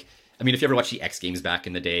being if you ever watched the X Games back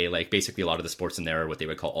in the day, basically a lot of the sports in there are what they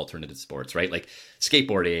would call alternative sports, right?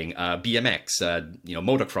 Skateboarding, BMX,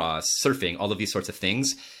 motocross, surfing, all of these sorts of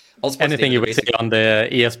things. Anything you would see on the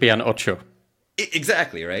ESPN Ocho.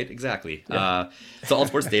 Exactly, right? Exactly. Yeah. So Alt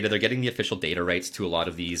Sports Data, they're getting the official data rights to a lot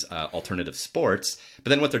of these alternative sports. But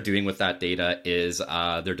then what they're doing with that data is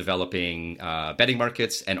they're developing betting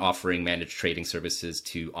markets and offering managed trading services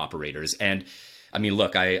to operators. And I mean,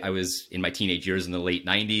 look, I was in my teenage years in the late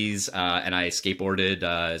 90s, and I skateboarded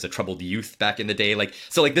as a troubled youth back in the day.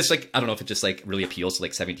 This, I don't know if it just really appeals to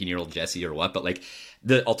 17-year-old Jesse or what, but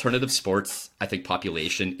the alternative sports, I think,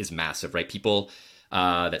 population is massive, right? People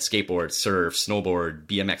that skateboard, surf, snowboard,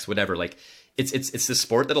 BMX, whatever. It's the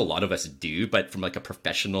sport that a lot of us do, but from a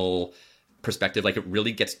professional perspective, it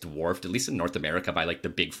really gets dwarfed, at least in North America, by the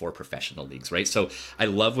big 4 professional leagues, right? So I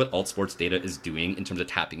love what Alt Sports Data is doing in terms of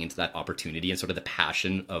tapping into that opportunity and sort of the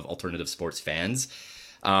passion of alternative sports fans.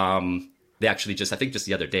 They actually I think just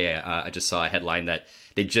the other day, I just saw a headline that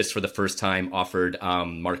they just for the first time offered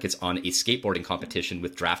markets on a skateboarding competition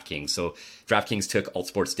with DraftKings. So DraftKings took Alt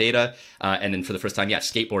Sports Data, and then for the first time,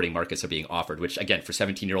 skateboarding markets are being offered, which again, for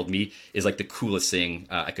 17-year-old me, is the coolest thing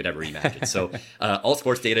I could ever imagine. So Alt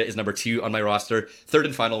Sports Data is number 2 on my roster. Third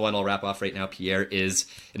and final one I'll wrap off right now, Pierre, is,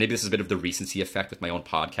 and maybe this is a bit of the recency effect with my own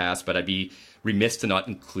podcast, but I'd be remiss to not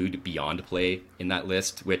include Beyond Play in that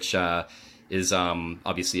list, which is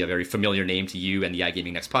obviously a very familiar name to you and the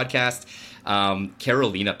iGaming Next podcast.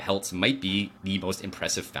 Carolina Peltz might be the most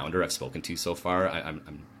impressive founder I've spoken to so far.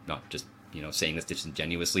 I'm not just saying this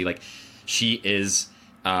disingenuously. She is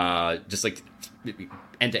just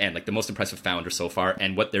end to end, the most impressive founder so far.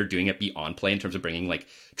 And what they're doing at Beyond Play in terms of bringing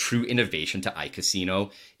true innovation to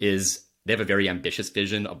iCasino is they have a very ambitious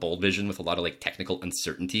vision, a bold vision with a lot of technical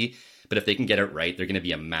uncertainty. But if they can get it right, they're going to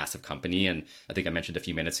be a massive company. And I think I mentioned a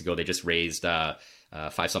few minutes ago, they just raised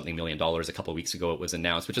 $5-something million a couple of weeks ago. It was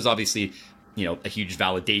announced, which is obviously, a huge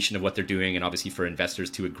validation of what they're doing. And obviously for investors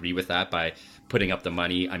to agree with that by putting up the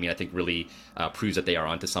money, I think really proves that they are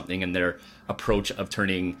onto something. And their approach of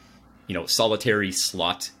turning solitary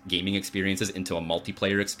slot gaming experiences into a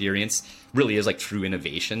multiplayer experience really is true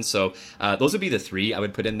innovation. So those would be the 3 I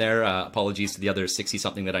would put in there. Apologies to the other 60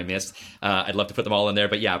 something that I missed. I'd love to put them all in there,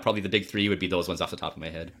 but yeah, probably the big 3 would be those ones off the top of my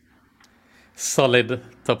head. solid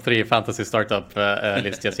top 3 fantasy startup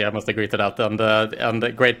list, Jesse. I must agree to that. And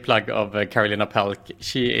a great plug of Carolina Pelk.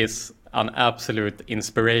 She is an absolute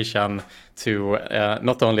inspiration to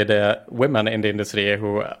not only the women in the industry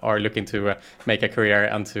who are looking to make a career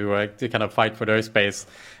and to kind of fight for their space,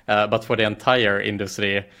 but for the entire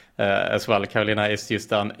industry as well. Carolina is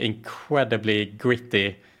just an incredibly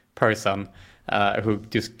gritty person who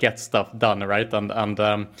just gets stuff done, right? And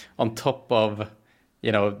on top of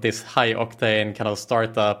this high octane kind of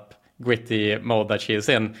startup gritty mode that she is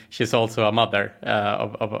in, she's also a mother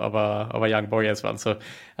of a young boy as well. So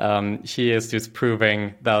she is just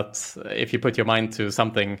proving that if you put your mind to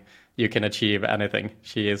something, you can achieve anything.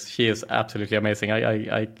 She is absolutely amazing.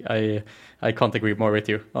 I can't agree more with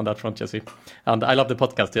you on that front, Jesse. And I love the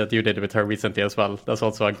podcast that you did with her recently as well. That's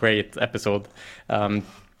also a great episode.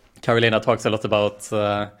 Carolina talks a lot about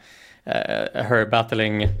her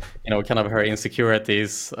battling, kind of her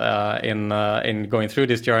insecurities in going through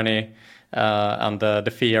this journey, and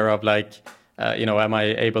the fear of am I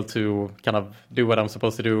able to kind of do what I'm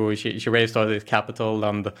supposed to do? She raised all this capital,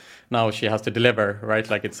 and now she has to deliver, right?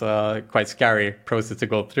 Like, it's a quite scary process to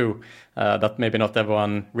go through. That maybe not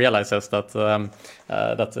everyone realizes that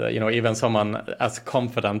even someone as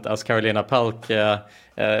confident as Carolina Pelk,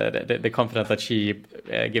 the confidence that she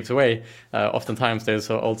gives away, oftentimes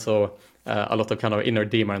there's also a lot of kind of inner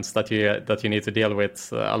demons that you need to deal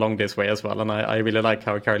with along this way as well. And I really like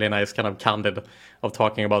how Carolina is kind of candid of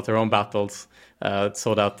talking about her own battles,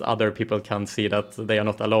 so that other people can see that they are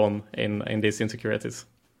not alone in these insecurities.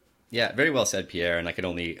 Yeah, very well said, Pierre. And I can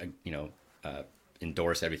only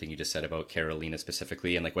endorse everything you just said about Carolina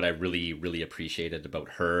specifically. And like, what I really, really appreciated about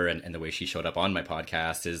her and the way she showed up on my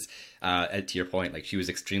podcast is, to your point, like, she was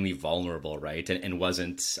extremely vulnerable, right? And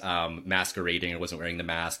wasn't masquerading, or wasn't wearing the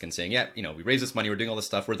mask and saying, we raise this money, we're doing all this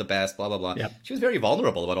stuff, we're the best, blah, blah, blah. Yeah. She was very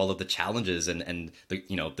vulnerable about all of the challenges and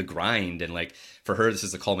the grind. And like, for her, this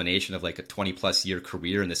is the culmination of like a 20+ year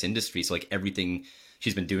career in this industry. So like, everything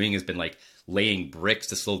she's been doing has been like laying bricks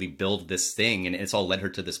to slowly build this thing, and it's all led her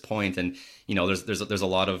to this point. And there's a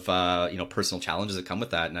lot of personal challenges that come with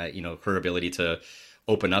that, and her ability to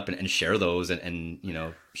open up and share those and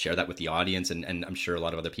share that with the audience, and I'm sure a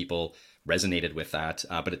lot of other people resonated with that,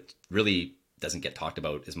 but it really doesn't get talked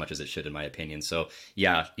about as much as it should, in my opinion. So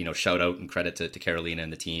yeah, shout out and credit to Carolina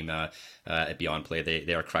and the team at Beyond Play.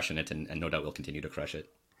 They are crushing it, and no doubt will continue to crush it.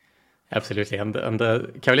 Absolutely, and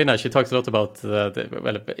Carolina, she talks a lot about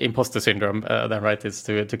imposter syndrome. Then, right, is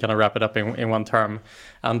to kind of wrap it up in one term,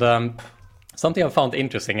 and something I found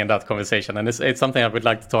interesting in that conversation, and it's something I would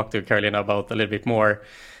like to talk to Carolina about a little bit more,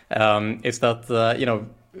 is that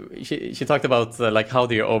she talked about like, how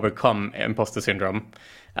do you overcome imposter syndrome,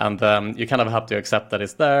 and you kind of have to accept that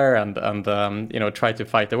it's there, and try to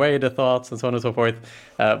fight away the thoughts and so on and so forth.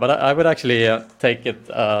 But I would actually take it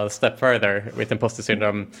a step further with imposter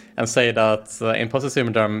syndrome and say that imposter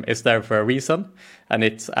syndrome is there for a reason, and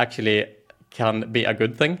it actually can be a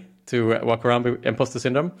good thing to walk around with imposter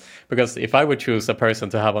syndrome. Because if I would choose a person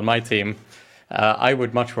to have on my team, I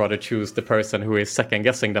would much rather choose the person who is second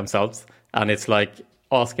guessing themselves, and it's like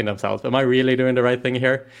asking themselves, am I really doing the right thing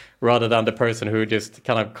here? Rather than the person who just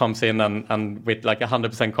kind of comes in and with like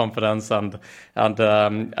 100% confidence and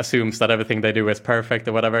assumes that everything they do is perfect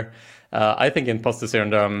or whatever. I think imposter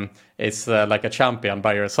syndrome is like a champion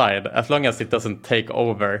by your side, as long as it doesn't take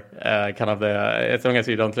over, as long as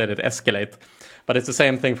you don't let it escalate. But it's the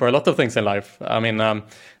same thing for a lot of things in life. I mean,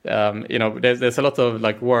 there's a lot of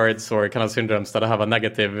like words or kind of syndromes that have a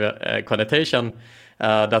negative connotation,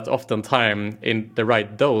 that oftentimes in the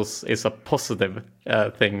right dose is a positive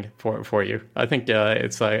thing for you. I think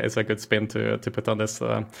it's a good spin to put on this.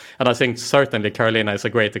 And I think certainly Carolina is a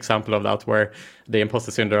great example of that, where the imposter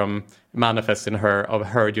syndrome manifests in her, of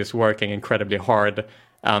her just working incredibly hard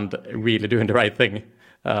and really doing the right thing.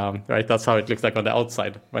 Right, that's how it looks like on the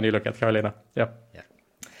outside when you look at Carolina. Yeah.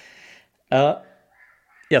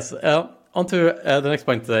 Yes. On to the next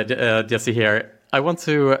point, Jesse. Here, I want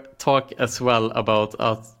to talk as well about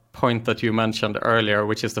a point that you mentioned earlier,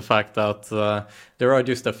 which is the fact that there are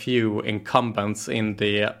just a few incumbents in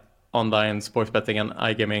the online sports betting and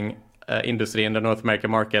iGaming industry in the North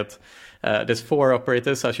American market. There's 4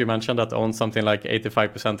 operators, as you mentioned, that own something like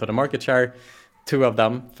 85% of the market share. 2 of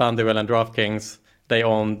them, FanDuel and DraftKings, they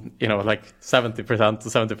own, like 70% to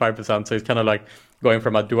 75%. So it's kind of like going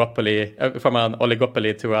from a duopoly, from an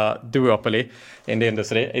oligopoly to a duopoly in the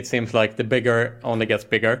industry. It seems like the bigger only gets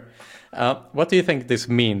bigger. What do you think this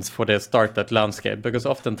means for the startup landscape? Because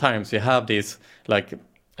oftentimes you have these,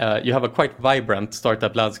 you have a quite vibrant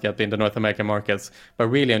startup landscape in the North American markets, but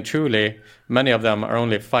really and truly, many of them are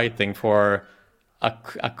only fighting for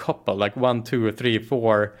a couple, like 1, 2, 3,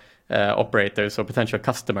 4 operators or potential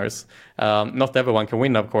customers. Not everyone can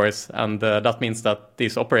win, of course, and that means that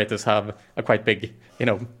these operators have a quite big,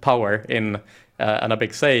 power in and a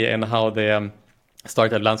big say in how the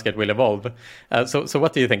startup landscape will evolve. So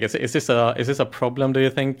what do you think? Is this a problem? Do you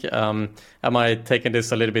think? Am I taking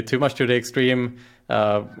this a little bit too much to the extreme?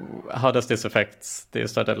 How does this affect the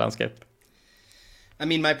startup landscape? I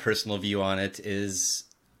mean, my personal view on it is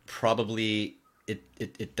probably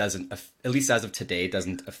it doesn't, at least as of today, it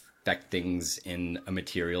doesn't affect things in a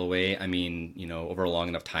material way. I mean, over a long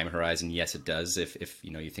enough time horizon, yes, it does. If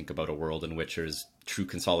you think about a world in which there's true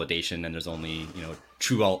consolidation and there's only,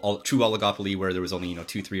 true oligopoly where there was only,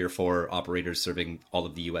 2, 3, or 4 operators serving all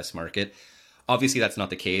of the US market. Obviously, that's not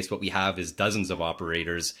the case. What we have is dozens of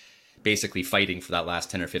operators basically fighting for that last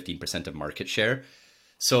 10 or 15% of market share.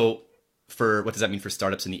 So what does that mean for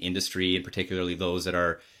startups in the industry, and particularly those that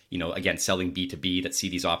are, again, selling B2B, that see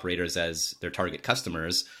these operators as their target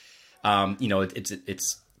customers?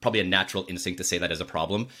 It's probably a natural instinct to say that is a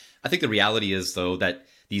problem. I think the reality is, though, that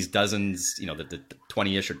these dozens, the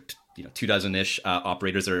 20-ish or 2 dozen-ish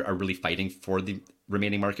operators are really fighting for the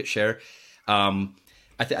remaining market share. I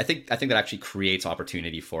think that actually creates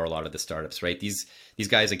opportunity for a lot of the startups, right? These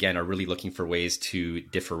guys, again, are really looking for ways to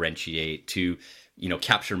differentiate, to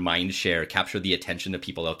capture mind share, capture the attention of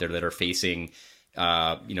people out there that are facing,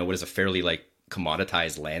 what is a fairly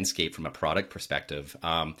commoditized landscape from a product perspective.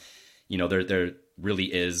 There really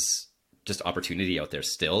is just opportunity out there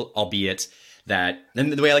still, albeit that,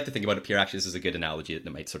 and the way I like to think about it, Pierre, actually, this is a good analogy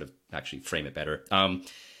that might sort of actually frame it better.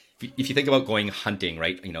 If you think about going hunting,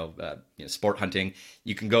 right, sport hunting,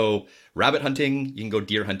 you can go rabbit hunting, you can go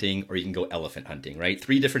deer hunting, or you can go elephant hunting, right?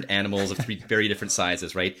 3 different animals of 3 very different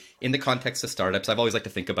sizes, right? In the context of startups, I've always liked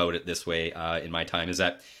to think about it this way in my time, is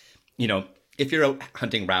that, if you're out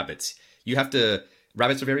hunting rabbits,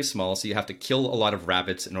 rabbits are very small, so you have to kill a lot of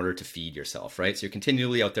rabbits in order to feed yourself, right? So you're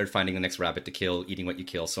continually out there finding the next rabbit to kill, eating what you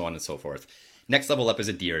kill, so on and so forth. Next level up is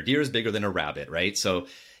a deer. Deer is bigger than a rabbit, right? So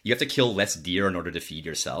you have to kill less deer in order to feed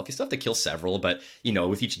yourself. You still have to kill several, but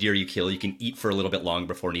with each deer you kill, you can eat for a little bit long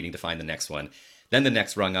before needing to find the next one. Then the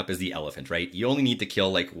next rung up is the elephant, right? You only need to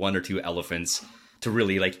kill 1 or 2 elephants to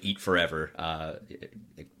really eat forever.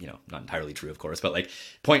 Not entirely true, of course, but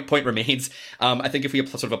point remains. I think if we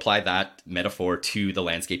sort of apply that metaphor to the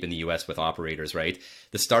landscape in the US with operators, right?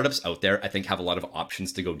 The startups out there, I think, have a lot of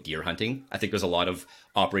options to go deer hunting. I think there's a lot of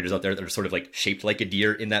operators out there that are sort of shaped like a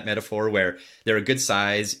deer in that metaphor, where they're a good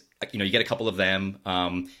size. You get a couple of them,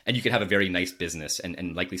 and you can have a very nice business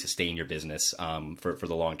and likely sustain your business for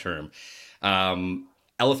the long term.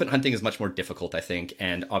 Elephant hunting is much more difficult, I think.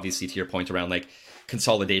 And obviously, to your point around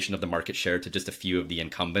consolidation of the market share to just a few of the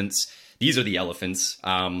incumbents, these are the elephants.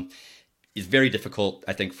 It's very difficult,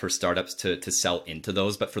 I think, for startups to sell into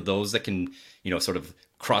those. But for those that can, sort of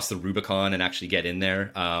cross the Rubicon and actually get in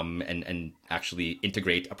there and actually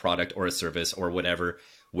integrate a product or a service or whatever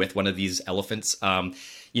with one of these elephants,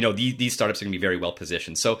 these startups are going to be very well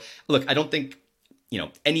positioned. So, look, I don't think,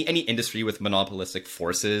 any industry with monopolistic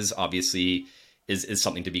forces, obviously, is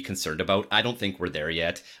something to be concerned about. I don't think we're there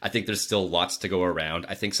yet. I think there's still lots to go around.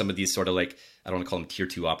 I think some of these sort of I don't want to call them tier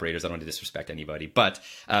 2 operators. I don't want to disrespect anybody, but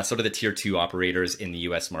sort of the tier 2 operators in the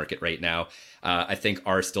US market right now, I think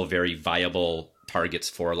are still very viable targets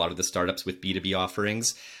for a lot of the startups with B2B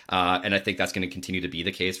offerings. And I think that's going to continue to be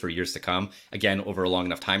the case for years to come. Again, over a long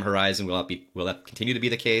enough time horizon, will that continue to be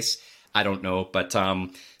the case? I don't know, but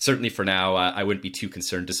certainly for now, I wouldn't be too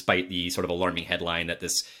concerned, despite the sort of alarming headline that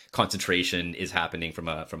this concentration is happening from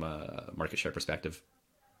a market share perspective.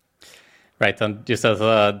 Right, and just as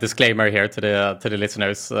a disclaimer here to the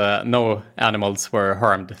listeners, no animals were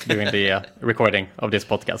harmed during the recording of this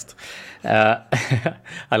podcast.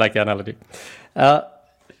 I like the analogy.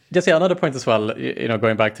 Just another point as well,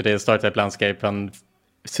 going back to the startup landscape and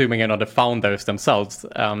zooming in on the founders themselves.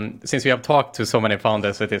 Since we have talked to so many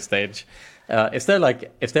founders at this stage, is there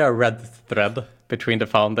a red thread between the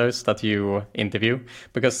founders that you interview?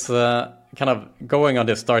 Because kind of going on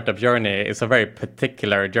this startup journey is a very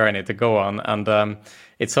particular journey to go on, and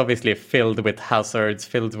it's obviously filled with hazards,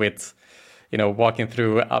 filled with walking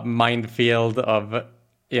through a minefield of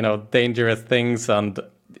dangerous things, and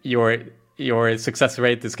your success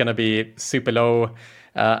rate is going to be super low.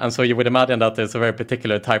 And so you would imagine that there's a very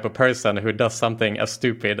particular type of person who does something as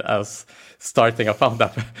stupid as founding a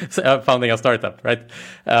startup, right?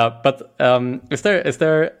 But is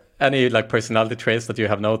there any personality traits that you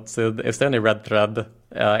have noted? Is there any red thread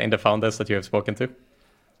in the founders that you have spoken to?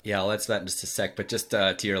 Yeah, I'll answer that in just a sec. But just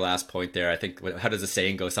to your last point there, I think, how does the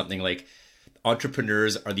saying go? Something like,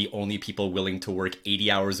 entrepreneurs are the only people willing to work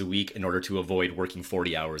 80 hours a week in order to avoid working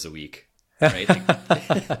 40 hours a week, right?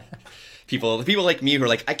 Like, people like me who are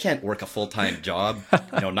like, I can't work a full-time job,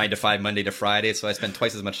 9 to 5, Monday to Friday. So I spend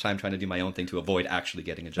twice as much time trying to do my own thing to avoid actually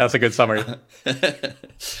getting a job. That's a good summary.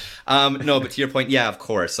 No, but to your point, yeah, of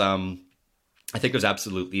course. I think there's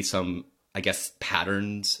absolutely some, I guess,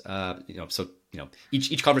 patterns,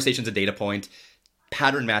 each conversation's a data point,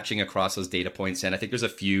 pattern matching across those data points. And I think there's a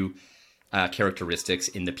few characteristics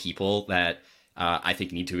in the people that I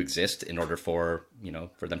think need to exist in order for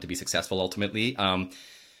them to be successful ultimately.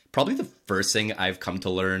 Probably the first thing I've come to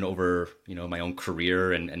learn over, my own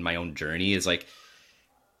career and my own journey is like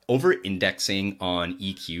over indexing on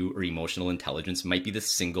EQ or emotional intelligence might be the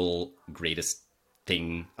single greatest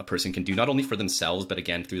thing a person can do, not only for themselves, but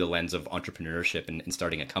again, through the lens of entrepreneurship and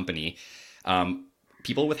starting a company.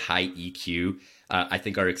 People with high EQ, I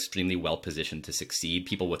think, are extremely well positioned to succeed.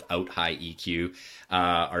 People without high EQ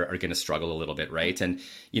are going to struggle a little bit, right? And,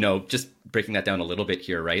 just breaking that down a little bit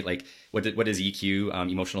here, right? Like, what is EQ,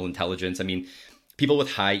 emotional intelligence? I mean, people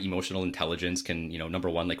with high emotional intelligence can, number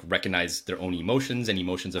one, like recognize their own emotions and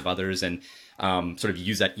emotions of others and sort of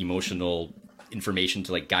use that emotional information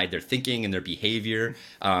to like guide their thinking and their behavior,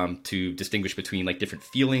 to distinguish between like different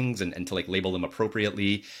feelings and to like label them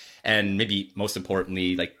appropriately. And maybe most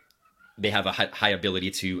importantly, like they have a high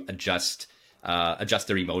ability to adjust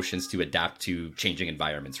their emotions to adapt to changing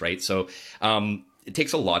environments, right? So it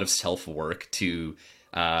takes a lot of self-work to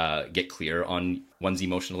get clear on one's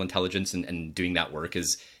emotional intelligence, and doing that work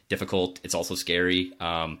is difficult. It's also scary.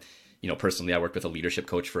 Personally, I worked with a leadership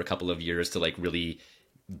coach for a couple of years to like really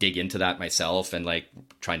dig into that myself and like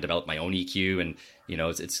try and develop my own EQ. And,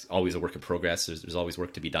 it's always a work in progress. There's always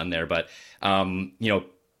work to be done there. But,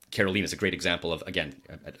 Carolina is a great example of, again,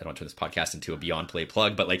 I don't want to turn this podcast into a Beyond Play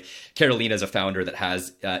plug, but like Carolina is a founder that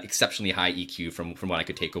has exceptionally high EQ from what I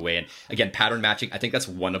could take away. And again, pattern matching, I think that's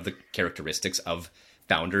one of the characteristics of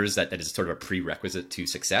founders that is sort of a prerequisite to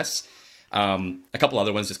success. A couple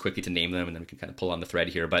other ones, just quickly to name them, and then we can kind of pull on the thread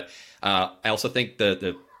here. But I also think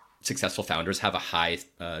the successful founders have a high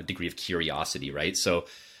degree of curiosity, right? So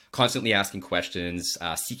constantly asking questions,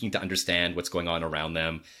 seeking to understand what's going on around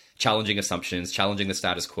them, challenging assumptions, challenging the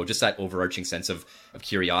status quo. Just that overarching sense of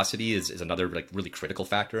curiosity is another like really critical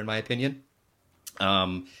factor in my opinion.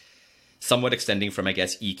 Somewhat extending from, I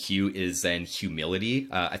guess, EQ is then humility.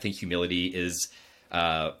 I think humility is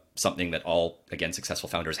something that all, again, successful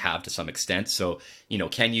founders have to some extent. So,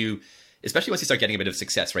 can you, especially once you start getting a bit of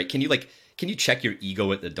success, right? Can you check your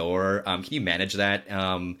ego at the door? Can you manage that?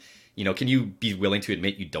 Can you be willing to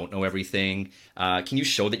admit you don't know everything? Can you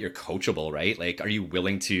show that you're coachable, right? Like, are you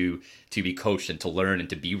willing to be coached and to learn and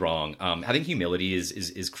to be wrong? Having humility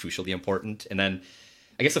is crucially important. And then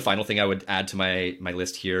I guess the final thing I would add to my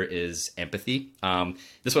list here is empathy.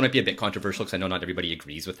 This one might be a bit controversial because I know not everybody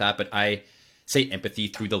agrees with that, but I say empathy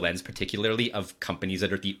through the lens particularly of companies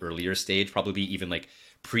that are at the earlier stage, probably even like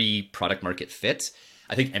pre-product market fit.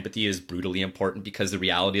 I think empathy is brutally important because the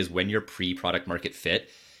reality is when you're pre-product market fit,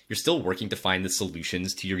 you're still working to find the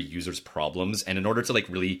solutions to your users' problems. And in order to like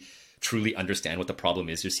really truly understand what the problem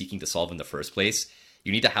is you're seeking to solve in the first place,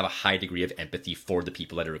 you need to have a high degree of empathy for the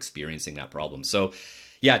people that are experiencing that problem. So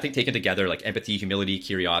yeah, I think taken together, like empathy, humility,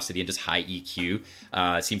 curiosity, and just high EQ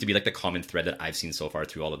seem to be like the common thread that I've seen so far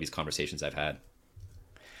through all of these conversations I've had.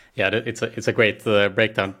 Yeah, it's a great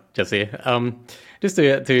breakdown, Jesse. Just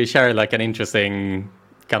to share like an interesting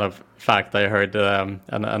kind of fact I heard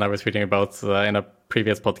and I was reading about in a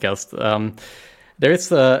previous podcast. There is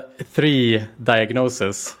 3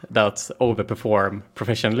 diagnoses that overperform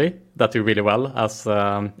professionally, that do really well as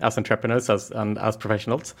entrepreneurs and as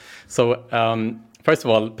professionals. So first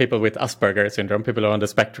of all, people with Asperger syndrome, people who are on the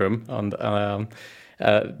spectrum,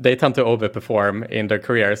 they tend to overperform in their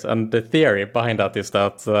careers. And the theory behind that is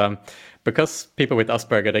that because people with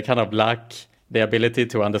Asperger, they kind of lack the ability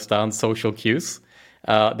to understand social cues,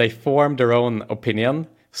 they form their own opinion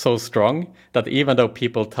so strong that even though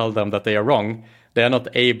people tell them that they are wrong, they are not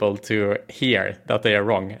able to hear that they are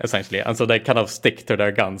wrong, essentially. And so they kind of stick to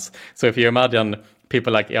their guns. So if you imagine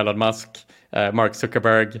people like Elon Musk, Mark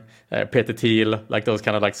Zuckerberg, Peter Thiel, like those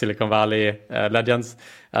kind of like Silicon Valley legends,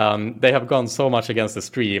 they have gone so much against the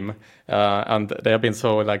stream and they have been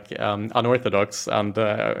so like unorthodox, and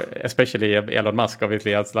especially Elon Musk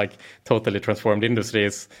obviously has like totally transformed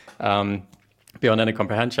industries beyond any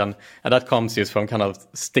comprehension. And that comes just from kind of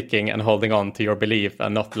sticking and holding on to your belief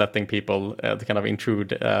and not letting people kind of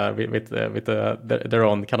intrude with their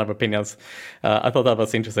own kind of opinions. I thought that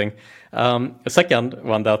was interesting. A second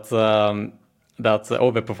one that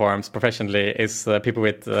overperforms professionally is people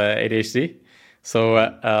with ADHD.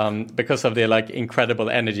 So because of the like incredible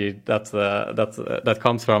energy that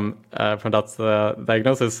comes from that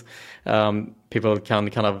diagnosis, people can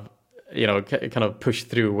kind of kind of push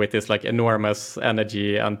through with this like enormous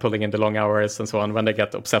energy and pulling in the long hours and so on when they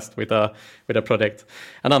get obsessed with a project.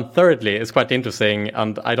 And then thirdly, it's quite interesting,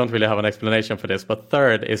 and I don't really have an explanation for this, but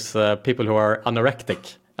third is people who are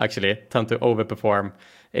anorectic actually tend to overperform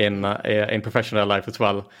in professional life as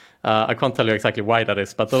well. I can't tell you exactly why that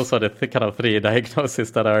is, but those are the kind of three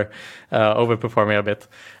diagnoses that are overperforming a bit.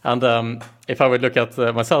 And if I would look at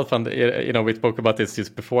myself, and we spoke about this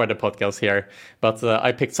just before the podcast here, but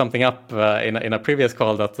I picked something up in a previous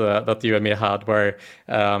call that you and me had, where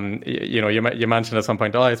you mentioned at some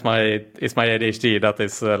point, oh, it's my ADHD that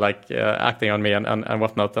is acting on me and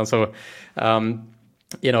whatnot, and so.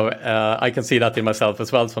 I can see that in myself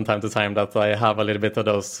as well from time to time, that I have a little bit of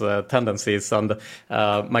those tendencies. And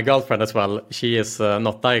my girlfriend as well, she is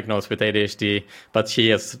not diagnosed with ADHD, but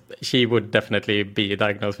she would definitely be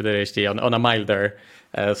diagnosed with ADHD on a milder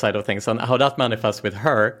side of things. And how that manifests with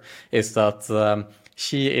her is that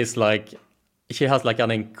she has like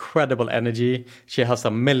an incredible energy. She has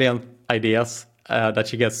a million ideas that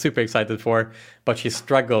she gets super excited for, but she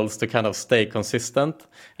struggles to kind of stay consistent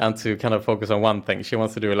and to kind of focus on one thing. She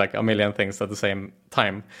wants to do like a million things at the same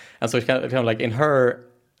time. And so she kind of like in her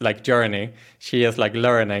like journey, she is like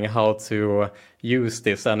learning how to use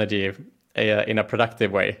this energy in a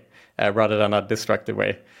productive way rather than a destructive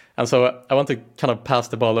way. And so I want to kind of pass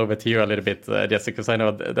the ball over to you a little bit, Jesse, because I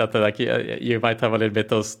know that like you might have a little bit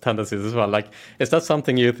those tendencies as well. Like, is that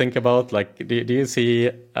something you think about? Like, do you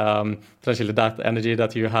see potentially that energy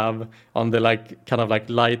that you have on the like kind of like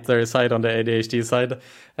lighter side, on the ADHD side?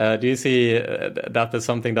 Do you see that as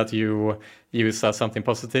something that you use as something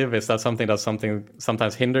positive? Is that something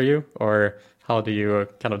sometimes hinder you, or how do you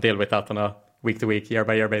kind of deal with that on a week-to-week,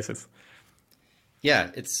 year-by-year basis?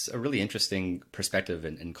 Yeah, it's a really interesting perspective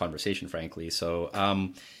and conversation, frankly. So,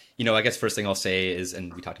 I guess first thing I'll say is,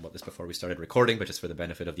 and we talked about this before we started recording, but just for the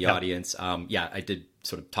benefit of the audience, I did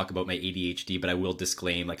sort of talk about my ADHD, but I will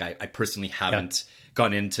disclaim, like I personally haven't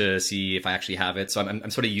gone in to see if I actually have it. So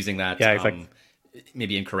I'm sort of using that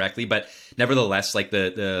maybe incorrectly, but nevertheless, like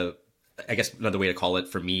the I guess another way to call it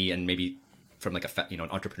for me, and maybe from like an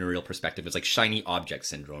entrepreneurial perspective, is like shiny object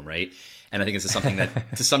syndrome, right? And I think this is something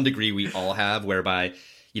that to some degree we all have, whereby,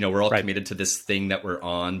 we're all committed to this thing that we're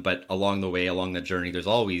on, but along the way, along the journey, there's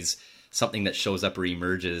always something that shows up or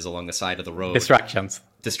emerges along the side of the road. Distractions,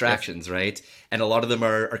 yes. Right? And a lot of them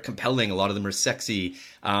are compelling. A lot of them are sexy.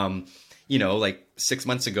 Like 6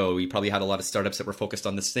 months ago, we probably had a lot of startups that were focused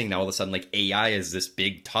on this thing. Now all of a sudden, like AI is this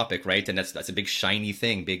big topic, right? And that's a big shiny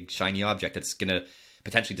thing, big shiny object that's going to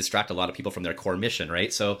potentially distract a lot of people from their core mission,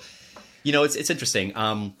 right? So, it's interesting.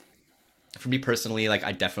 For me personally, like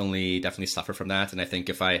I definitely suffer from that. And I think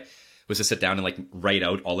if I was to sit down and like write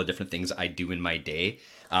out all the different things I do in my day,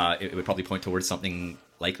 it would probably point towards something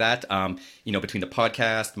like that. Between the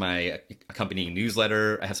podcast, my accompanying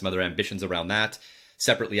newsletter, I have some other ambitions around that.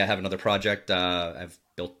 Separately, I have another project. I've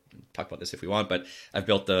built, talk about this if we want, but I've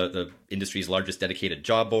built the industry's largest dedicated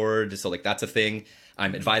job board. So like that's a thing.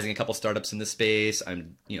 I'm advising a couple startups in this space.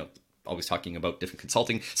 I'm, always talking about different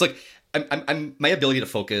consulting. So like I'm my ability to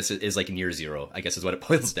focus is like near zero, I guess is what it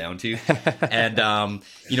boils down to. And,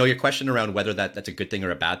 your question around whether that's a good thing or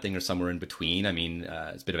a bad thing or somewhere in between. I mean,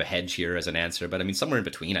 it's a bit of a hedge here as an answer, but I mean, somewhere in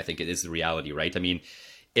between, I think it is the reality, right? I mean,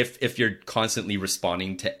 if you're constantly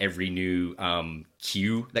responding to every new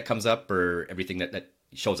cue that comes up or everything that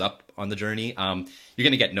shows up on the journey, you're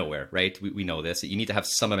going to get nowhere, right? We know this. You need to have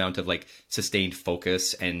some amount of like sustained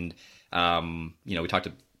focus. And, we talked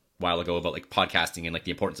a while ago about like podcasting and like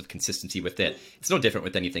the importance of consistency with it. It's no different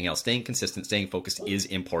with anything else. Staying consistent, staying focused is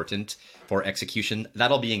important for execution.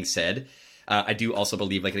 That all being said, I do also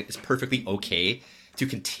believe like it's perfectly okay to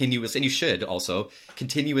continuously, and you should also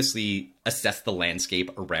continuously assess the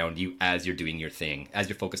landscape around you as you're doing your thing, as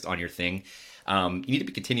you're focused on your thing. You need to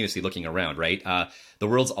be continuously looking around, right? The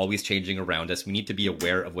world's always changing around us. We need to be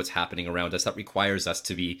aware of what's happening around us. That requires us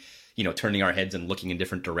to be, turning our heads and looking in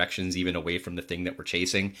different directions, even away from the thing that we're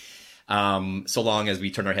chasing. So long as we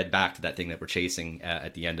turn our head back to that thing that we're chasing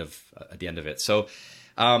at the end of it. So,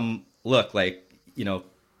 look, like,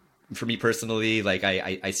 for me personally, like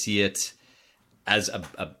I see it as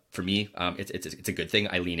for me, it's a good thing.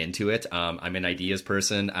 I lean into it. I'm an ideas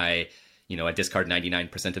person. I discard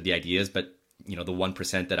 99% of the ideas, but the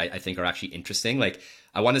 1% that I think are actually interesting, like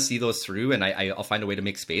I want to see those through, and I'll find a way to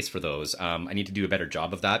make space for those. I need to do a better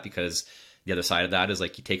job of that because, the other side of that is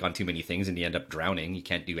like you take on too many things and you end up drowning. You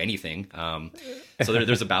can't do anything. So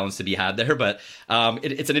there's a balance to be had there. But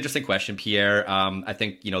it's an interesting question, Pierre. I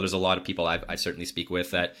think, there's a lot of people I certainly speak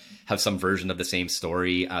with that have some version of the same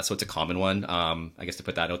story. So it's a common one. I guess to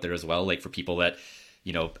put that out there as well, like for people that,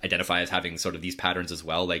 identify as having sort of these patterns as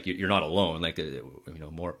well. Like you're not alone. Like,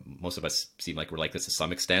 most of us seem like we're like this to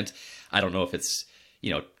some extent. I don't know if it's,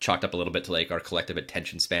 chalked up a little bit to like our collective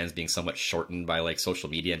attention spans being somewhat shortened by like social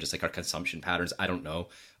media and just like our consumption patterns. I don't know.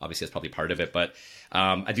 Obviously that's probably part of it, but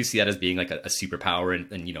I do see that as being like a superpower.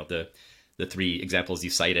 And the three examples you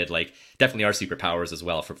cited, like definitely are superpowers as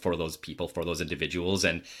well for those people, for those individuals.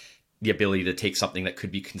 And the ability to take something that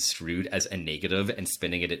could be construed as a negative and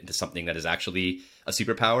spinning it into something that is actually a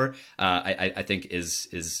superpower, I think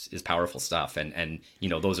is powerful stuff. And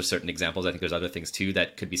those are certain examples. I think there's other things too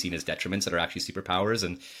that could be seen as detriments that are actually superpowers.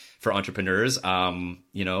 And for entrepreneurs,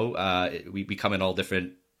 we come in all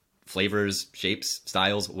different flavors, shapes,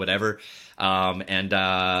 styles, whatever. There's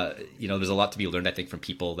a lot to be learned, I think, from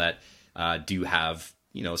people that do have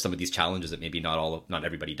some of these challenges that maybe not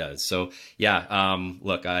everybody does. So yeah,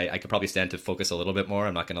 look, I could probably stand to focus a little bit more.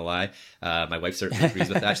 I'm not going to lie. My wife certainly agrees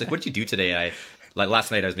with that. She's like, "What did you do today?"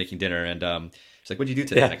 Last night I was making dinner and she's like, "What did you do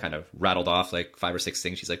today?" And I kind of rattled off like 5 or 6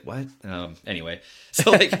 things. She's like, "What?" Anyway,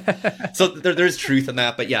 so so there's truth in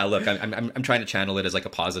that. But yeah, look, I'm trying to channel it as like a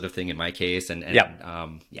positive thing in my case. And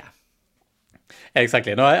yeah.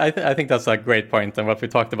 Exactly. No, I think that's a great point. And what we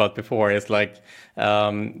talked about before is like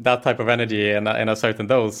that type of energy in a certain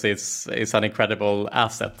dose is an incredible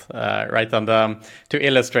asset, right? And to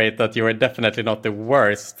illustrate that you are definitely not the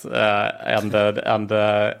worst in that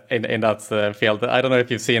field. I don't know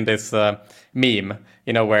if you've seen this meme,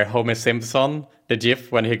 where Homer Simpson, the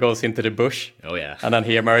GIF, when he goes into the bush. Oh yeah. And then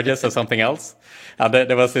he emerges as something else. And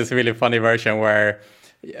there was this really funny version where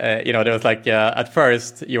there was like at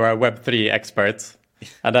first you are a Web3 expert,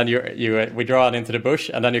 and then you withdraw into the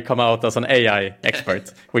bush, and then you come out as an AI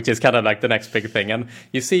expert, which is kind of like the next big thing. And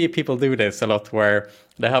you see people do this a lot where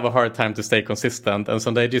they have a hard time to stay consistent, and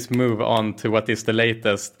so they just move on to what is the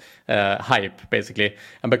latest hype, basically.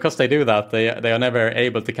 And because they do that, they are never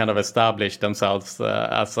able to kind of establish themselves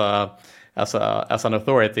as an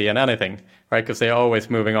authority in anything, right? Because they're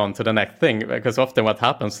always moving on to the next thing. Because often what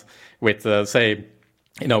happens with say,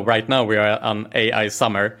 right now we are on AI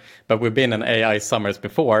summer, but we've been in AI summers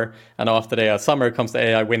before, and after the AI summer comes the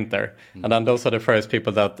AI winter, and then those are the first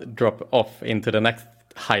people that drop off into the next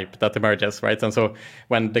hype that emerges, right? And so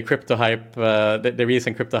when the crypto hype, the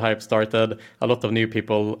reason crypto hype started, a lot of new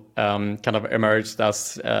people kind of emerged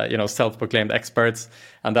as self-proclaimed experts,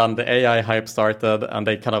 and then the AI hype started, and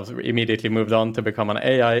they kind of immediately moved on to become an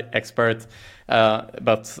AI expert,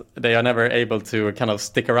 but they are never able to kind of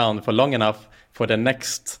stick around for long enough for the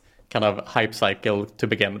next kind of hype cycle to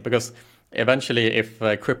begin. Because eventually, if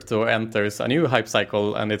crypto enters a new hype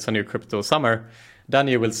cycle and it's a new crypto summer, then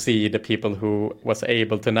you will see the people who was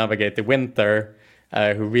able to navigate the winter,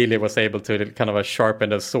 who really was able to kind of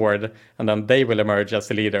sharpen the sword, and then they will emerge as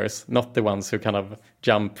the leaders, not the ones who kind of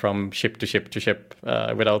jump from ship to ship to ship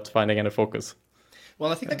without finding any focus. Well,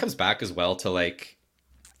 I think that comes back as well to like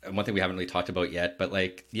one thing we haven't really talked about yet, but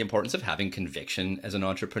like the importance of having conviction as an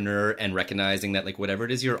entrepreneur and recognizing that like whatever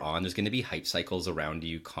it is you're on, there's going to be hype cycles around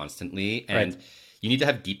you constantly. And you need to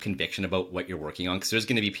have deep conviction about what you're working on, because there's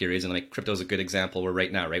going to be periods, and like crypto is a good example where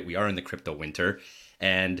right now, right, we are in the crypto winter,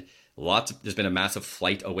 and there's been a massive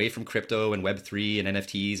flight away from crypto and Web3 and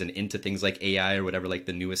NFTs and into things like AI or whatever like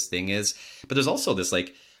the newest thing is. But there's also this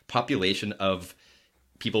like population of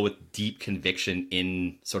people with deep conviction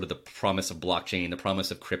in sort of the promise of blockchain, the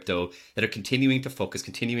promise of crypto, that are continuing to focus,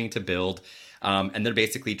 continuing to build. And they're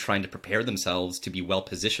basically trying to prepare themselves to be well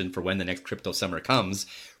positioned for when the next crypto summer comes,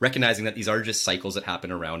 recognizing that these are just cycles that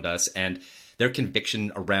happen around us, and their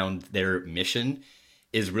conviction around their mission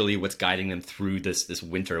is really what's guiding them through this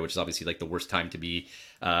winter, which is obviously like the worst time to be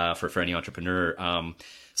for any entrepreneur.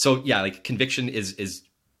 So yeah, like conviction is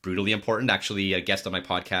brutally important. Actually, a guest on my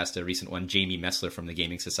podcast, a recent one, Jamie Messler from the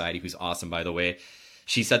Gaming Society, who's awesome, by the way.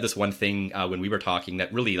 She said this one thing when we were talking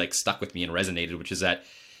that really like stuck with me and resonated, which is that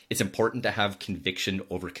it's important to have conviction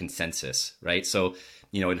over consensus, right? So,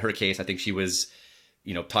 in her case, I think she was,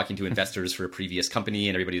 talking to investors for a previous company,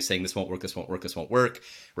 and everybody was saying this won't work, this won't work, this won't work,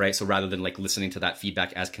 right? So rather than like listening to that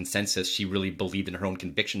feedback as consensus, she really believed in her own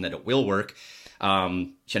conviction that it will work. She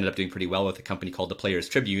ended up doing pretty well with a company called the Players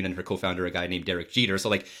Tribune, and her co-founder, a guy named Derek Jeter. So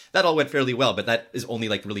like that all went fairly well, but that is only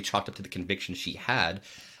like really chalked up to the conviction she had.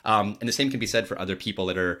 And the same can be said for other people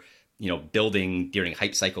that are, building during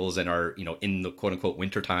hype cycles and are, in the quote unquote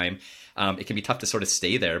winter time. It can be tough to sort of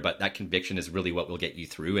stay there, but that conviction is really what will get you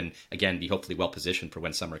through, and again, be hopefully well positioned for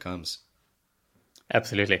when summer comes.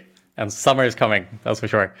 Absolutely. And summer is coming, that's for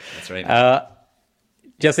sure. That's right.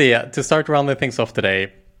 Jesse, to start rounding things off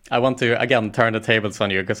today, I want to, again, turn the tables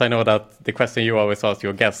on you, because I know that the question you always ask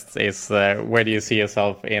your guests is, where do you see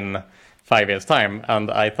yourself in 5 years' time?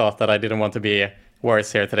 And I thought that I didn't want to be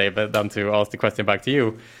worse here today, but then to ask the question back to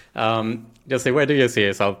you. Jesse, where do you see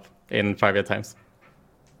yourself in 5 year times?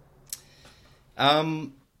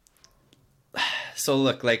 So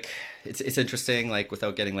look, like, it's interesting, like,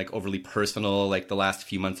 without getting like overly personal, like the last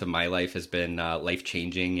few months of my life has been life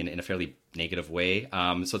changing in a fairly negative way.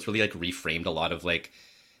 So it's really like reframed a lot of like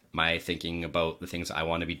my thinking about the things I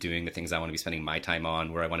want to be doing, the things I want to be spending my time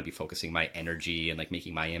on, where I want to be focusing my energy and like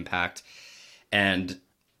making my impact. And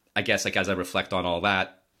I guess like as I reflect on all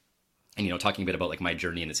that, and, you know, talking a bit about like my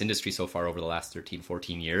journey in this industry so far over the last 13,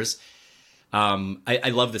 14 years, I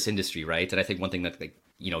love this industry, right? And I think one thing that, like,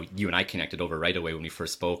 you know, you and I connected over right away when we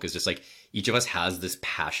first spoke is just like each of us has this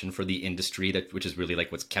passion for the industry, that which is really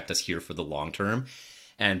like what's kept us here for the long term.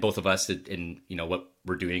 And both of us in, you know, what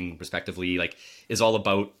we're doing respectively, like, is all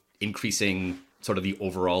about increasing sort of the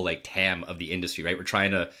overall like TAM of the industry, right? We're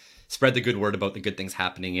trying to spread the good word about the good things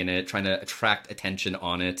happening in it, trying to attract attention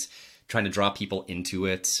on it, trying to draw people into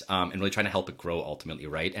it, and really trying to help it grow ultimately,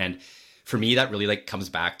 right? And for me, that really like comes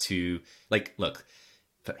back to like, look,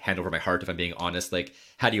 hand over my heart, if I'm being honest, like,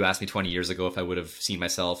 had you asked me 20 years ago if I would have seen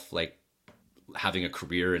myself like having a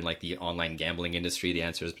career in like the online gambling industry, the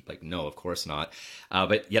answer is like, no, of course not.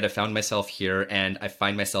 But yet I found myself here, and I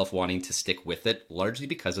find myself wanting to stick with it largely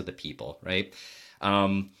because of the people, right?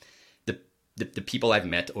 The people I've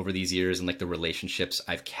met over these years and like the relationships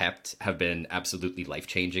I've kept have been absolutely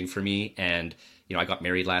life-changing for me. And, you know, I got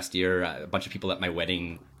married last year. A bunch of people at my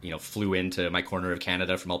wedding, you know, flew into my corner of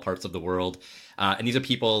Canada from all parts of the world. And these are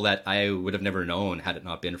people that I would have never known had it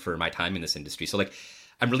not been for my time in this industry. So like,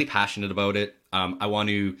 I'm really passionate about it. I want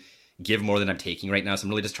to give more than I'm taking right now. So I'm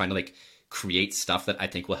really just trying to like create stuff that I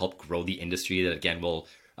think will help grow the industry, that again will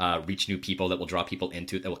reach new people, that will draw people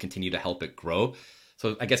into it, that will continue to help it grow.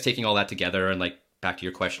 So I guess taking all that together, and like back to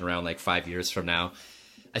your question around like 5 years from now,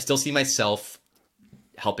 I still see myself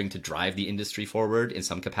helping to drive the industry forward in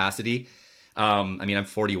some capacity. I mean, I'm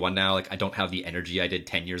 41 now. Like, I don't have the energy I did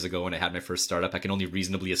 10 years ago when I had my first startup. I can only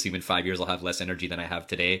reasonably assume in 5 years I'll have less energy than I have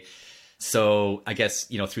today. So I guess,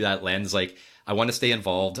 you know, through that lens, like, I want to stay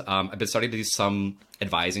involved. I've been starting to do some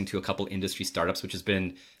advising to a couple industry startups, which has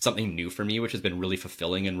been something new for me, which has been really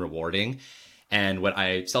fulfilling and rewarding. And what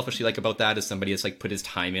I selfishly like about that is somebody that's like put his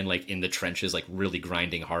time in, like in the trenches, like really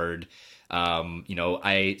grinding hard. You know,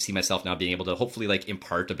 I see myself now being able to hopefully like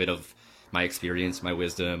impart a bit of my experience, my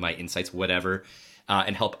wisdom, my insights, whatever,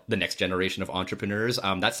 and help the next generation of entrepreneurs.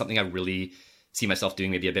 That's something I really see myself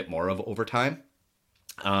doing maybe a bit more of over time.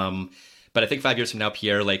 But I think 5 years from now,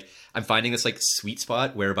 Pierre, like, I'm finding this like sweet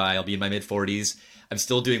spot whereby I'll be in my mid 40s. I'm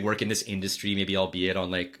still doing work in this industry, maybe albeit on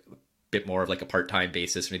like bit more of like a part-time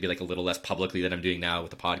basis, maybe like a little less publicly than I'm doing now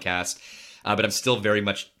with the podcast. But I'm still very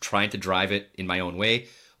much trying to drive it in my own way,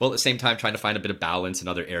 while at the same time trying to find a bit of balance in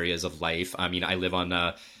other areas of life. I mean, I live on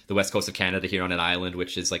the west coast of Canada here on an island,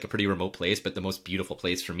 which is like a pretty remote place, but the most beautiful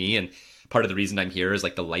place for me. And part of the reason I'm here is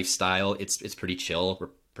like the lifestyle. It's pretty chill. We're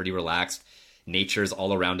pretty relaxed. Nature's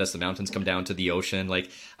all around us. The mountains come down to the ocean.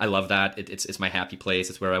 Like, I love that. It's my happy place.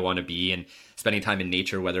 It's where I want to be. And spending time in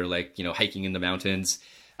nature, whether like, you know, hiking in the mountains,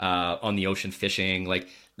 on the ocean, fishing, like,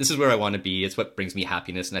 this is where I want to be. It's what brings me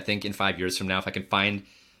happiness. And I think in 5 years from now, if I can find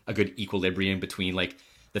a good equilibrium between like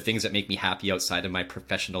the things that make me happy outside of my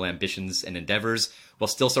professional ambitions and endeavors, while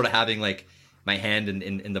still sort of having like my hand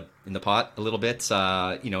in the pot a little bit,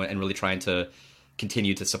 you know, and really trying to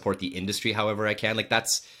continue to support the industry however I can, like,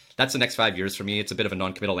 that's the next 5 years for me. It's a bit of a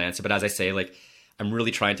non-committal answer, but as I say, like, I'm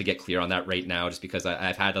really trying to get clear on that right now, just because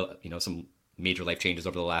I've had you know, some major life changes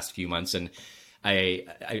over the last few months, and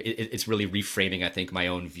it's really reframing, I think, my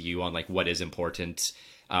own view on like what is important,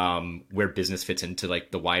 where business fits into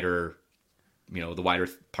like the wider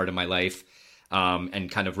part of my life,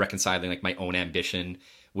 and kind of reconciling like my own ambition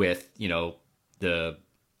with, you know, the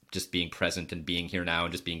just being present and being here now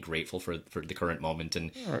and just being grateful for the current moment,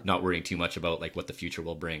 and not worrying too much about like what the future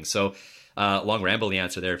will bring. So long rambly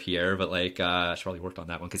answer there, Pierre, but like I should probably worked on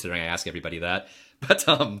that one, considering I ask everybody that. But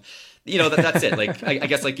you know, that's it. Like, I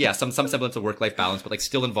guess like, yeah, some semblance of work-life balance, but like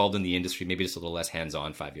still involved in the industry, maybe just a little less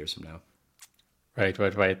hands-on 5 years from now.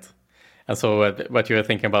 Right. And so what you're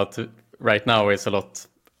thinking about right now is a lot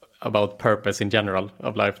about purpose in general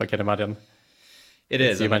of life, I can imagine. It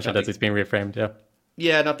is. So you mentioned that it's been reframed, yeah.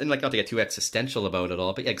 Yeah, not to get too existential about it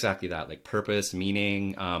all, but yeah, exactly that, like purpose,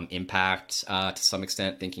 meaning, impact, to some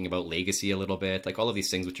extent, thinking about legacy a little bit, like all of these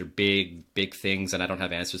things, which are big things, and I don't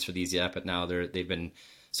have answers for these yet, but now they've been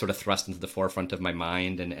sort of thrust into the forefront of my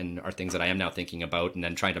mind and are things that I am now thinking about, and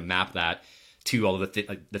then trying to map that to all of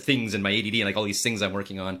the things in my ADD and like all these things I'm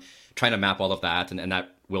working on, trying to map all of that. And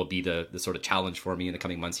that will be the sort of challenge for me in the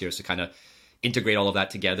coming months here, is to kind of integrate all of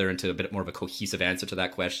that together into a bit more of a cohesive answer to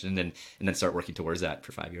that question, and then start working towards that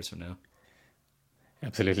for 5 years from now.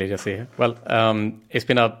 Absolutely, Jesse. Well, it's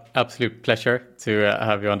been an absolute pleasure to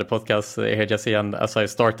have you on the podcast here, Jesse. And as I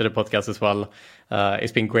started the podcast as well,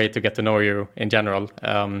 it's been great to get to know you in general.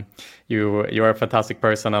 You are a fantastic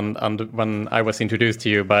person. And when I was introduced to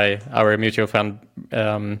you by our mutual friend,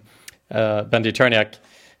 Benji Cherniak,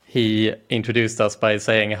 he introduced us by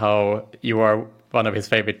saying how you are one of his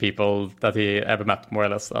favorite people that he ever met, more or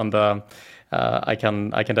less. And I can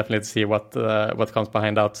definitely see what comes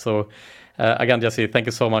behind that. So again, Jesse, thank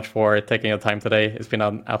you so much for taking your time today. It's been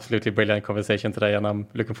an absolutely brilliant conversation today, and I'm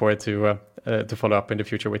looking forward to follow up in the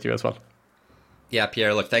future with you as well. Yeah,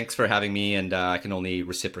 Pierre, look, thanks for having me, and I can only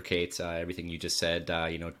reciprocate everything you just said.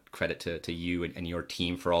 Credit to you and your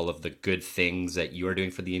team for all of the good things that you are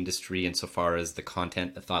doing for the industry, insofar as the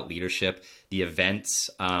content, the thought leadership, the events,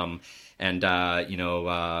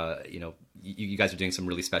 you guys are doing some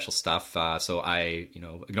really special stuff. So I,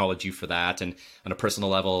 acknowledge you for that. And on a personal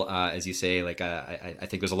level, as you say, like, I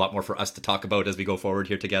think there's a lot more for us to talk about as we go forward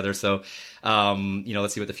here together. So,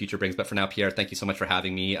 let's see what the future brings. But for now, Pierre, thank you so much for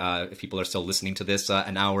having me. If people are still listening to this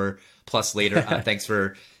an hour plus later, thanks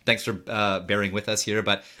for bearing with us here.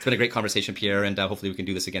 But it's been a great conversation, Pierre, and hopefully we can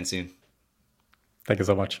do this again soon. Thank you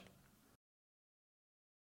so much.